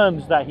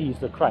affirms that he is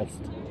the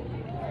Christ.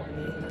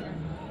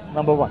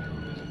 Number one.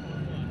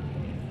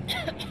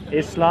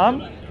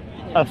 Islam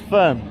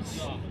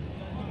affirms,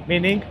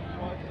 meaning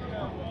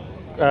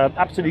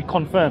absolutely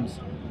confirms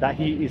that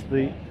he is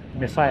the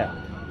Messiah,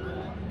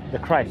 the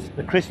Christ,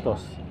 the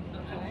Christos.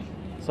 Okay.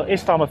 So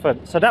Islam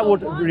affirms. So that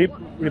would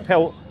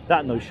repel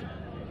that notion.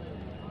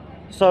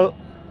 So,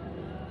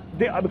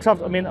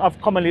 because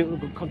I've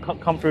commonly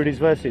come through these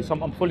verses, so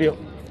I'm fully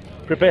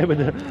prepared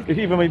with it.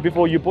 Even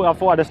before you put, I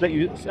thought I'd just let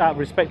you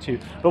respect you.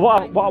 But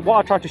what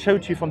I tried to show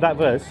to you from that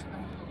verse,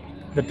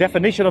 the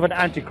definition of an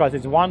antichrist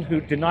is one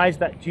who denies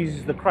that Jesus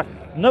is the Christ.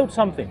 Note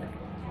something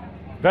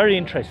very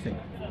interesting.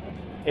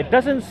 It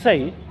doesn't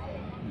say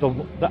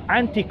the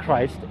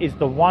antichrist is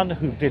the one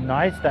who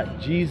denies that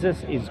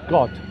Jesus is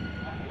God.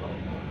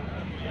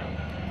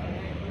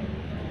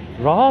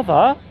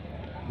 Rather,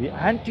 the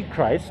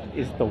antichrist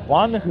is the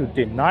one who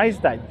denies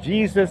that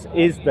Jesus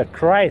is the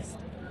Christ.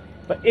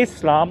 But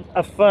Islam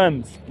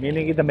affirms,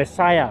 meaning the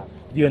Messiah,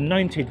 the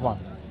anointed one.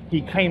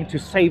 He came to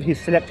save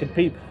his selected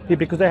people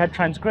because they had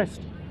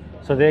transgressed.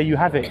 So there you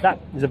have it. That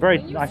is a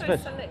very nice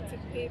verse. Selected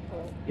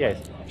people.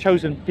 Yes,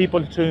 chosen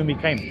people to whom he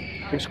came.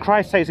 Because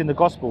Christ says in the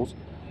Gospels.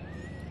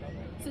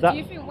 So do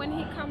you think when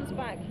he comes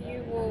back,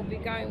 you will be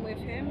going with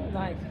him?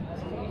 Like,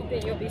 you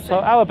think you'll be saved? So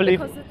our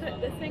belief. Because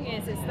the thing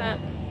is that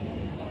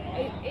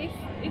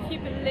if you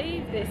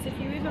believe this, if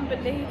you even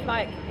believe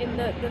like in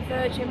the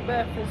virgin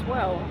birth as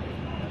well,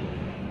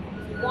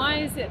 why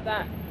is it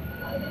that,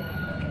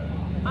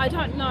 I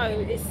don't know,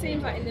 it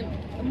seems like in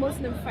the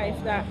Muslim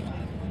faith that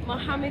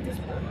Muhammad is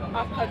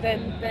upper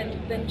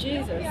than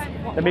Jesus.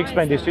 Let me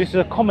explain this to you. This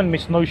is a common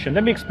misnotion.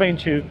 Let me explain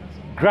to you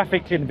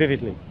graphically and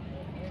vividly.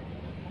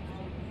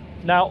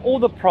 Now, all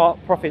the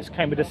prophets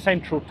came with a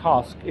central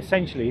task,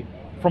 essentially,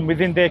 from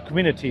within their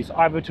communities,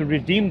 either to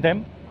redeem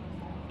them,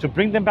 to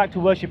bring them back to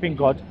worshipping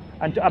God,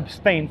 and to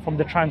abstain from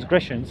the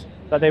transgressions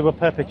that they were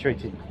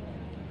perpetrating.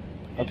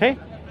 Okay?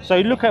 So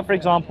you look at, for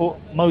example,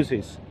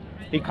 Moses.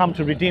 He came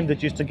to redeem the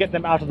Jews, to get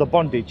them out of the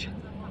bondage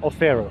of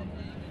Pharaoh.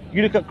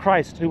 You look at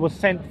Christ, who was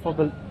sent for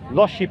the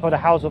lost sheep of the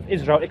house of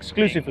Israel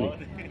exclusively.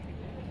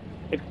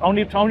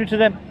 Only to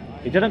them.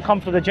 He didn't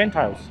come for the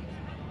Gentiles.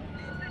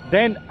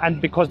 Then, and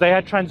because they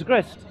had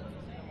transgressed,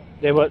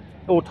 there were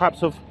all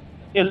types of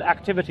ill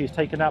activities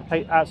taken out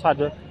outside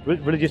the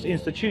religious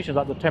institutions,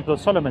 like the Temple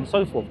of Solomon and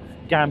so forth.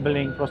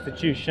 Gambling,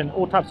 prostitution,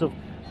 all types of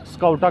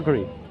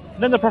skullduggery.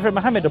 And then the Prophet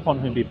Muhammad, upon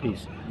whom be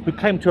peace, who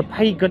came to a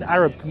pagan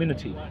Arab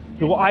community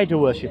who were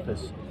idol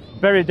worshippers,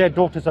 buried their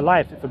daughters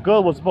alive. If a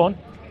girl was born,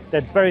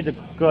 they'd bury the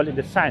girl in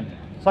the sand.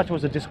 Such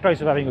was the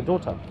disgrace of having a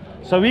daughter.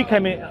 So he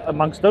came in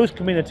amongst those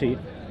community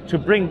to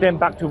bring them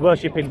back to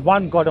worshipping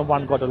one God and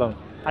one God alone.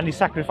 And he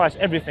sacrificed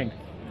everything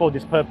for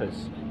this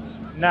purpose.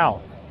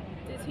 Now,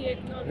 did he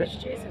acknowledge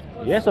Jesus?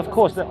 Yes, of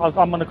course. I'm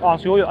going to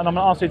answer you, and I'm going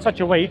to answer in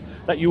such a way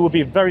that you will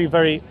be very,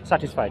 very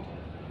satisfied.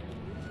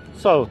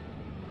 So,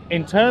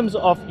 in terms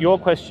of your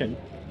question,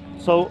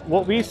 so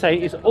what we say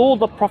is all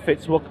the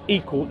prophets were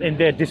equal in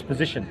their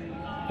disposition.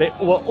 They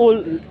were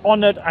all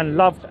honored and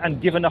loved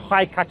and given a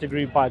high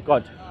category by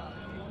God.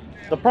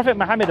 The Prophet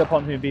Muhammad,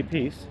 upon whom be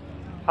peace,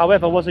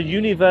 however, was a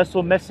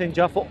universal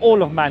messenger for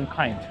all of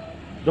mankind.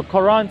 The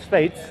Quran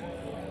states,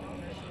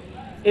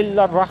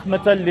 "Illa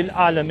rahmatan lil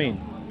alameen."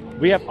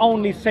 We have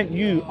only sent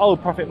you, O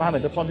Prophet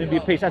Muhammad, upon whom be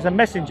peace, as a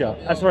messenger,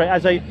 as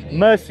a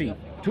mercy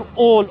to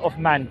all of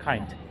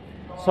mankind.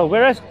 So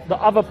whereas the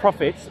other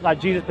prophets, like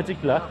Jesus in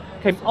particular,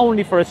 came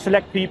only for a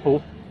select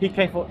people, he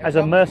came as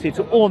a mercy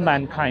to all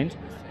mankind.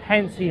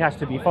 Hence, he has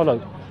to be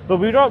followed. But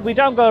we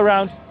don't go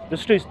around the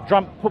streets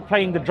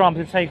playing the drums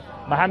and saying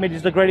Muhammad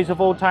is the greatest of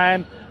all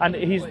time and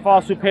he's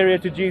far superior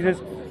to Jesus.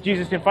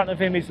 Jesus in front of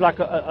him is like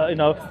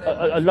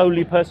a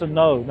lowly person.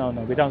 No,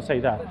 we don't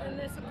say that. But then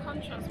there's a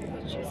contrast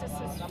because Jesus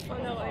says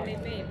follow only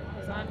me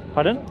because I'm.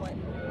 Pardon?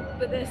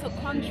 But there's a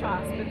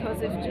contrast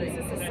because if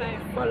Jesus is saying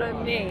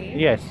follow me.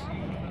 Yes.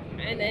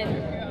 And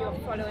then you're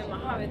following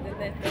Muhammad,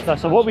 and then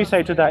So what we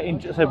say to that,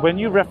 so when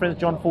you reference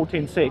John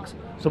 14:6,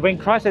 so when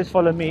Christ says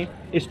follow me,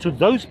 it's to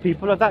those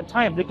people at that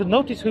time. Because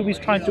notice who he's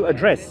trying to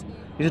address.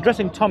 He's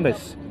addressing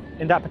Thomas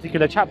in that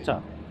particular chapter.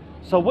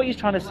 So what he's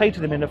trying to say to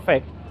them in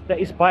effect, that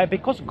is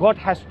because God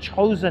has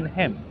chosen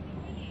him,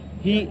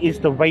 he is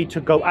the way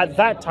to go at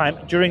that time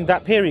during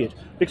that period.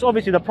 Because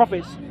obviously the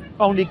prophets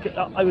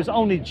it was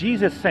only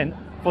Jesus sent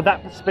for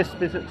that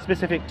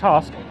specific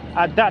task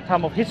at that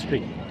time of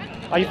history.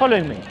 Are you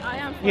following me? I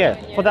am following Yeah,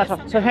 for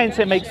that. So hence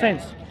it makes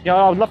sense. Yeah,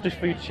 I would love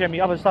for you to share me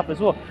other stuff as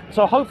well.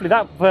 So hopefully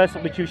that verse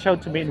which you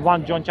showed to me in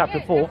 1 John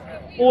chapter 4,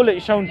 all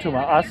it's shown to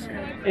us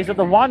is that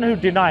the one who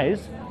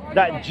denies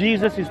that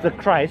Jesus is the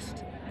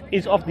Christ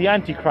is of the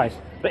Antichrist.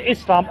 But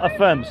Islam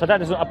affirms, so that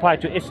doesn't apply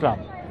to Islam.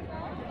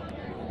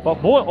 But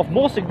of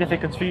more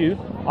significance for you,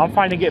 I'm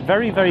finding it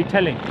very, very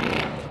telling.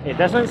 It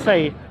doesn't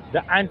say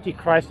the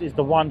Antichrist is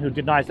the one who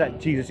denies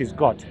that Jesus is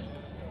God.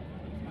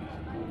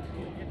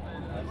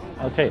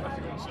 Okay.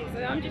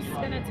 So I'm just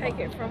going to take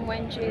it from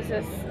when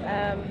Jesus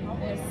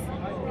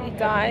he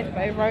died,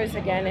 but he rose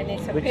again, and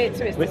he appeared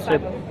to his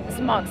disciples. It's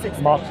Mark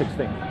 16. Mark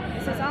 16.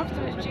 It says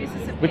afterwards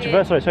Jesus appeared. Which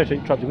verse? Sorry to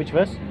interrupt you. Which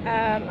verse?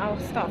 I'll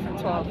start from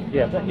 12.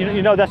 Yeah,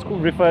 you know that's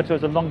referred to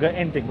as a longer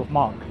ending of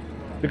Mark.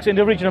 because in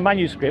the original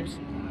manuscripts,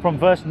 from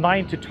verse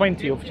 9 to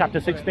 20 of chapter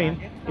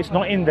 16, it's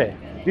not in there.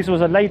 This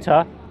was a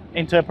later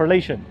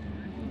interpolation.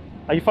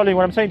 Are you following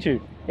what I'm saying to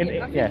you? I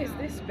think it's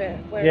this bit.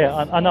 Where Yeah,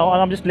 I know,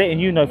 and I'm just letting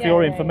you know for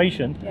your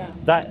information yeah.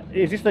 that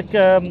is this the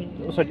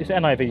sorry, it's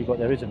NIV you got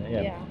there, isn't it?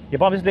 Yeah. Yeah,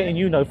 but I'm just letting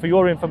you know for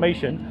your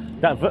information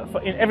that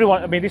in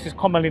everyone, I mean, this is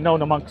commonly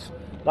known amongst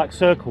like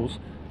circles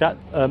that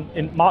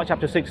in Mark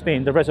chapter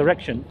 16, the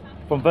resurrection,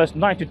 from verse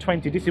 9 to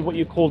 20, this is what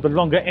you call the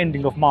longer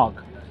ending of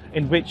Mark,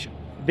 in which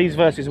these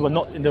verses were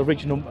not in the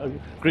original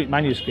Greek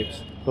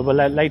manuscripts, but were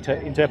later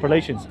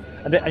interpolations,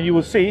 and you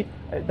will see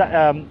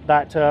that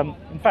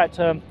in fact.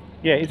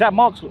 Yeah, is that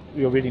Mark's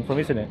you're reading from,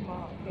 isn't it?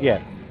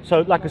 Yeah.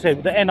 So, like I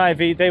said, the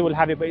NIV they will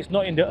have it, but it's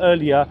not in the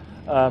earlier.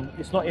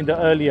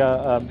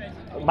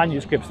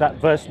 Manuscripts. That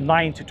verse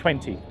 9 to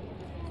 20.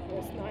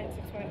 Verse 9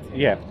 to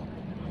 20. Yeah,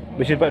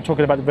 which is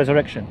talking about the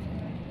resurrection.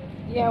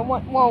 Yeah.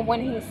 Well,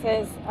 when he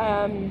says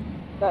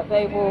that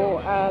they will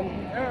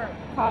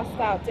cast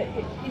out,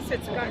 he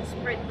said to go and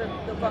spread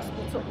the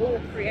gospel to all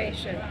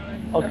creation.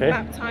 Okay.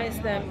 And baptize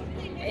them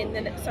in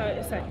the so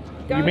it's like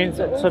go You mean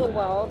into all the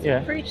world,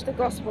 yeah. preach the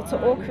gospel to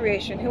all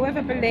creation.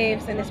 Whoever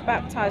believes and is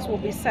baptized will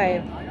be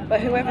saved, but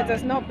whoever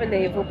does not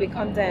believe will be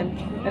condemned.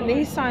 And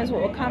these signs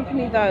will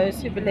accompany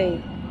those who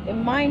believe.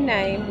 In my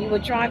name you will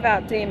drive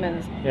out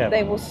demons. Yeah.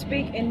 They will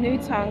speak in new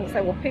tongues.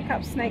 They will pick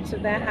up snakes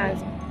with their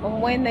hands.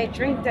 And when they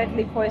drink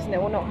deadly poison, it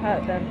will not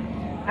hurt them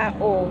at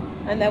all.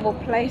 And they will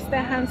place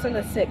their hands on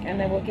the sick and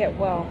they will get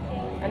well.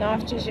 And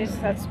after Jesus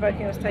had spoken,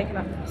 he was taken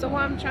up. So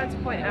what I'm trying to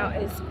point out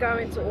is go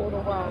into all the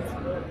world.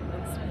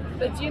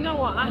 But do you know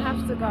what? I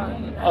have to go.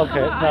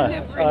 Okay,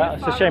 no,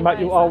 it's a shame. I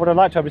would have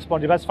liked to have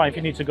responded. That's fine. If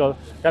you need to go,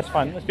 that's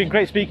fine. It's been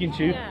great speaking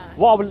to you. Yeah.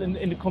 What I will,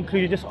 in the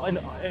conclusion, just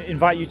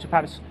invite you to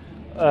perhaps,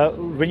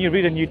 when you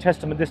read a New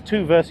Testament, there's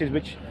two verses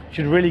which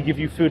should really give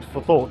you food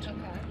for thought. Okay.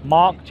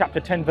 Mark chapter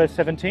 10 verse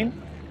 17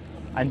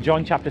 and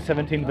John chapter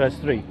 17 verse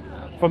 3.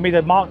 For me,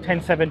 the Mark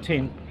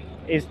 10:17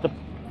 is the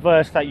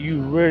verse that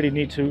you really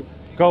need to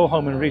go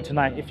home and read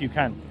tonight if you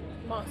can.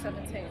 Mark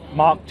 17.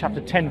 Mark chapter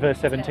 10 verse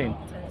 17,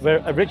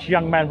 where a rich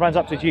young man runs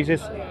up to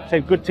Jesus,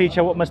 says, "Good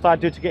teacher, what must I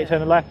do to get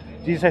eternal life?"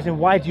 Jesus says to him,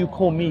 "Why do you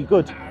call me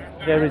good?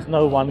 There is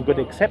no one good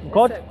except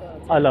God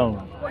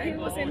alone." Well, he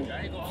was in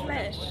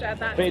flesh at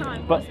that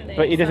time, But wasn't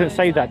he? he doesn't So-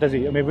 say that, does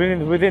he? I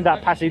mean, within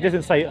that passage, he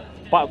doesn't say,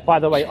 "But by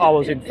the way, I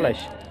was in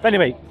flesh." But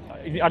anyway,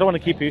 I don't want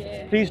to keep you.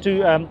 Please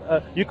do.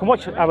 You can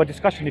watch our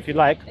discussion if you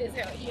like. Is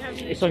it, you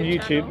have It's on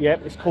YouTube. channel?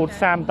 Yeah, it's called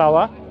Sam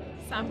Dawah.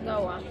 Sam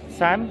Goa.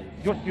 Sam,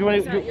 do you want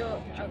Is to? that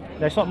your?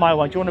 No, it's not my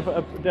one. Do you want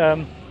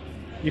to?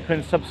 You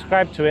can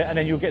subscribe to it, and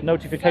then you'll get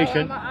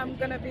notification. So I'm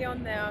gonna be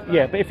on there.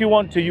 Yeah, but if you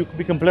want to,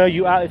 we can blur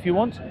you out if you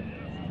want.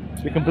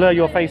 We can blur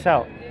your face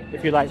out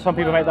if you like. Some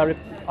people make that.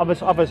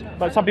 Others,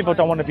 but some people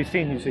don't want to be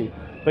seen. You see,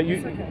 but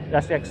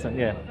that's excellent.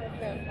 Yeah.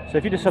 Okay. So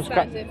if you just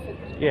subscribe. Stand in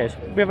for- Yes,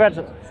 we've had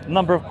a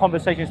number of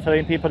conversations today,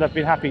 and people have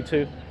been happy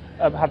to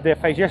have their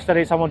face.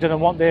 Yesterday, someone didn't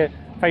want their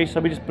face, so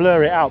we just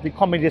blur it out. We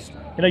commonly just,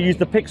 use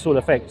the pixel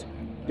effect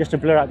just to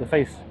blur out the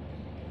face.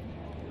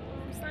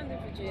 I'm standing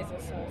for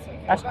Jesus, so it's okay.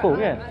 That's cool,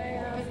 yeah.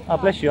 Oh,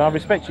 bless you. I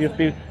respect you. It's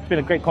been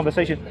a great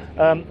conversation.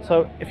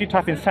 So if you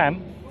type in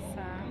Sam,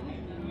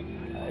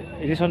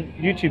 is this on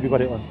YouTube? You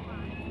got it on.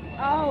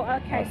 Oh,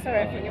 okay.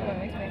 Sorry, I thought you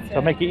wanted me to.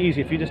 So make it easy.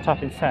 If you just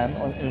type in Sam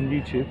on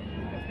YouTube.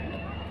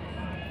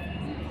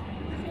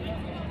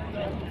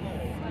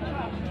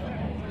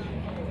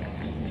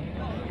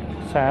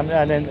 Sam,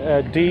 and then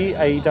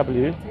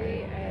DAWAH.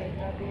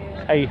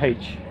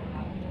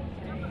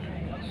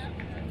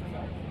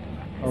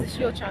 Is this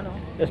your channel?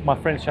 It's my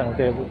friend's channel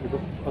there,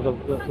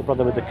 the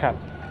brother with the cap.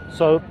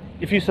 So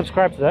if you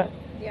subscribe to that,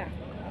 Yeah.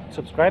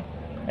 subscribe,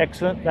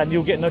 excellent, then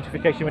you'll get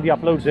notification when he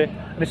uploads it.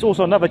 And it's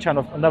also another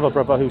channel, another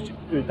brother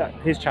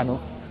his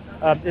channel.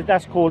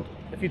 That's called,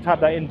 if you type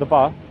that in the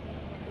bar,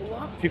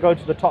 What? if you go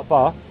to the top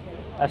bar,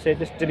 that's it,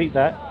 just delete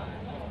that.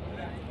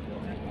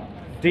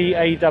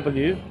 DAWAH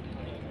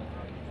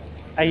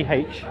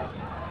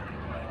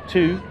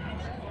 2.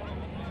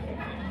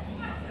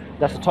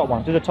 That's the top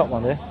one. Do the top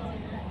one there.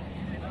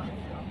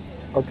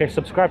 Okay,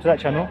 subscribe to that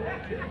channel.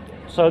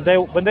 So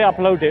when they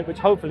upload it, which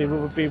hopefully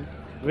will be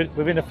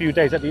within a few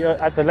days at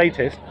the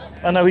latest.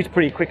 I know he's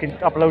pretty quick in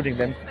uploading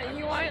them. And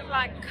you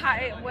won't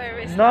cut it where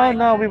it's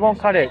No, we won't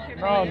cut it. making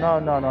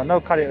me-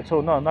 No cut it at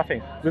all. No,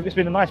 nothing. It's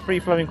been a nice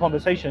free-flowing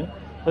conversation.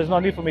 There's no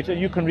need for me to.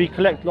 You can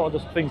recollect a lot of the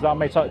things that I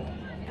made. So I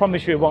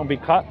promise you it won't be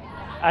cut.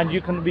 And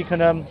you can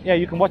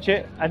watch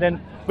it. And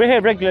then we're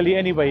here regularly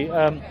anyway.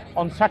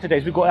 On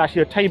Saturdays we've got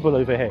actually a table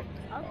over here.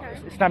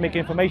 Okay. Islamic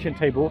information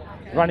table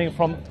running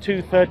from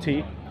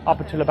 2:30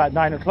 up until about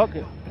 9 o'clock,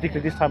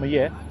 particularly this time of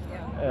year.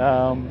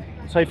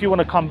 So if you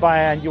want to come by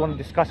and you want to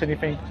discuss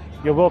anything,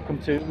 you're welcome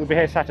to. We'll be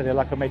here Saturday,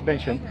 like I made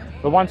mention.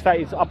 But once that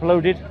is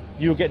uploaded,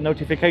 you'll get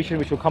notification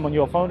which will come on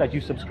your phone as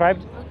you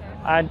subscribed,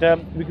 and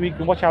we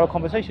can watch our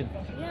conversation.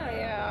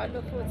 Yeah, I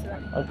look forward to that.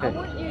 Okay. I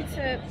want you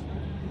to.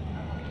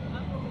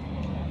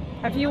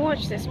 Have you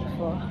watched this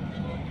before?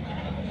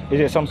 Is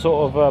it some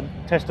sort of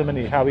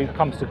testimony how he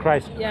comes to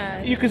Christ?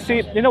 Yeah. You can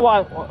see, you know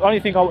what, only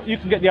thing, you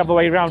can get the other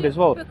way around as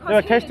well. Because There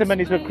are he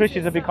testimonies where explains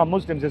Christians have himself. become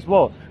Muslims as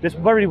well. This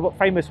very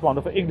famous one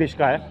of an English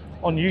guy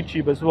on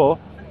YouTube as well,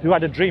 who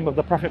had a dream of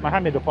the Prophet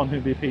Muhammad, upon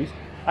whom be peace,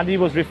 and he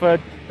was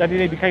referred that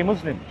he became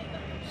Muslim.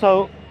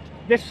 So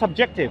this is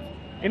subjective.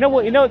 You know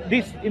what,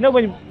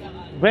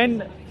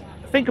 when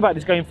think about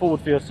this going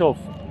forward for yourself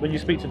when you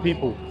speak to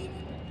people.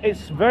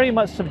 It's very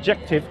much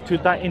subjective to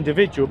that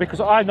individual, because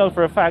I know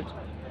for a fact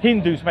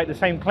Hindus make the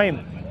same claim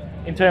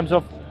in terms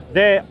of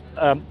their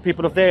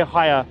people of their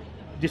higher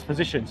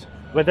dispositions,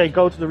 where they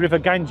go to the river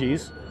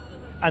Ganges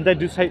and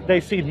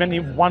they see many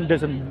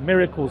wonders and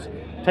miracles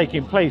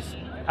taking place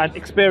and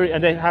experience,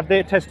 and they have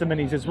their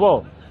testimonies as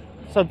well.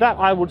 So that,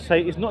 I would say,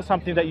 is not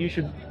something that you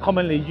should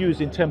commonly use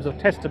in terms of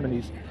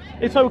testimonies.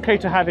 It's okay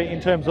to have it in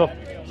terms of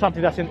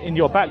something that's in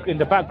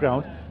the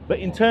background, but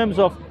in terms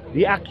of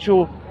the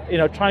actual,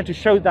 trying to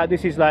show that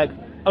this is like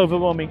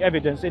overwhelming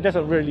evidence, it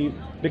doesn't really,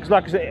 because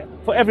like I said,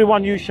 for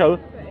everyone you show,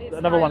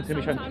 another one's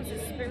going to be shown. Sometimes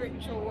the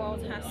spiritual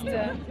world has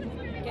to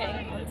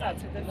get in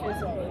contact with the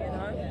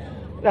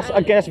physical, That's,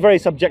 again, that's very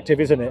subjective,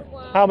 isn't it?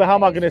 Well, How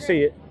am I going to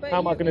see it? But How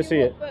am I going to see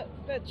it?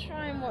 But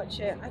try and watch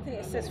it. I think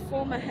it says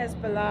former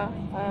Hezbollah.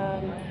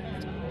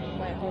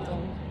 Wait, hold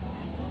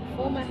on.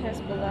 Former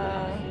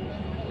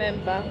Hezbollah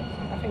member.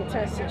 I think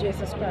turns to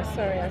Jesus Christ.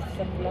 Sorry,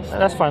 I've lost.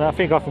 That's fine. I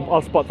think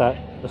I'll spot that.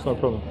 That's no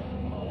problem.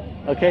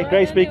 Okay,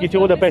 great speaking to you.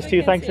 All the best to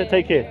you. Thanks.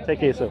 Take care. Take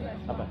care, sir.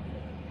 Bye bye.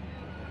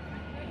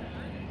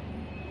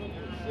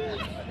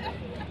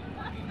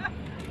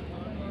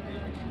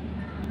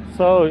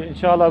 So,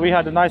 inshallah, we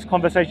had a nice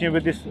conversation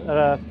with this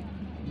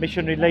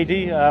missionary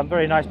lady,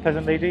 very nice,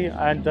 pleasant lady,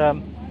 and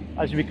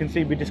as we can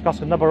see, we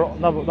discussed a number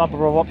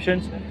of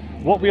options.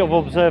 What we have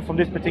observed from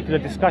this particular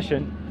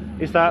discussion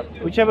is that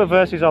whichever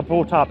verses are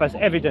brought up as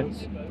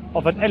evidence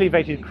of an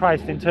elevated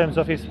Christ in terms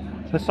of his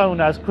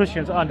persona as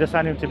Christians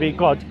understand him to be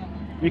God,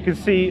 we can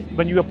see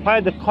when you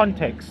apply the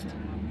context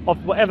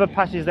of whatever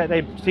passage that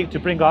they seek to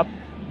bring up,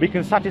 we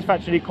can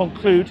satisfactorily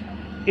conclude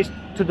it's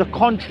to the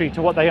contrary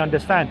to what they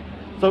understand.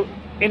 So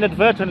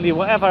inadvertently,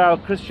 whatever our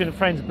Christian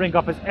friends bring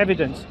up as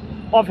evidence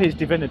of his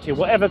divinity,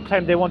 whatever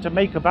claim they want to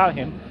make about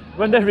him,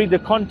 when they read the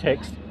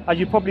context, as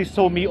you probably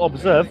saw me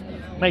observe,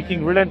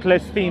 making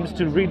relentless themes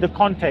to read the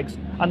context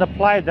and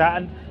apply that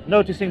and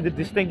noticing the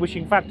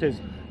distinguishing factors.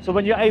 So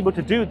when you're able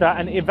to do that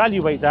and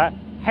evaluate that,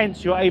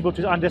 hence you're able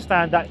to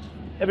understand that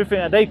everything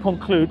that they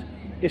conclude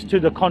is to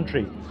the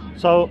contrary.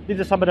 So these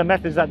are some of the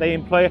methods that they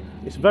employ.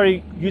 It's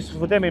very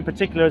useful for them in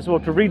particular as well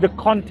to read the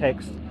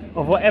context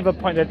of whatever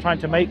point they're trying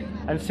to make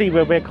and see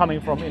where we're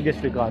coming from in this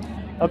regard.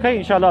 Okay,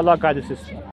 inshallah, Allah guide us.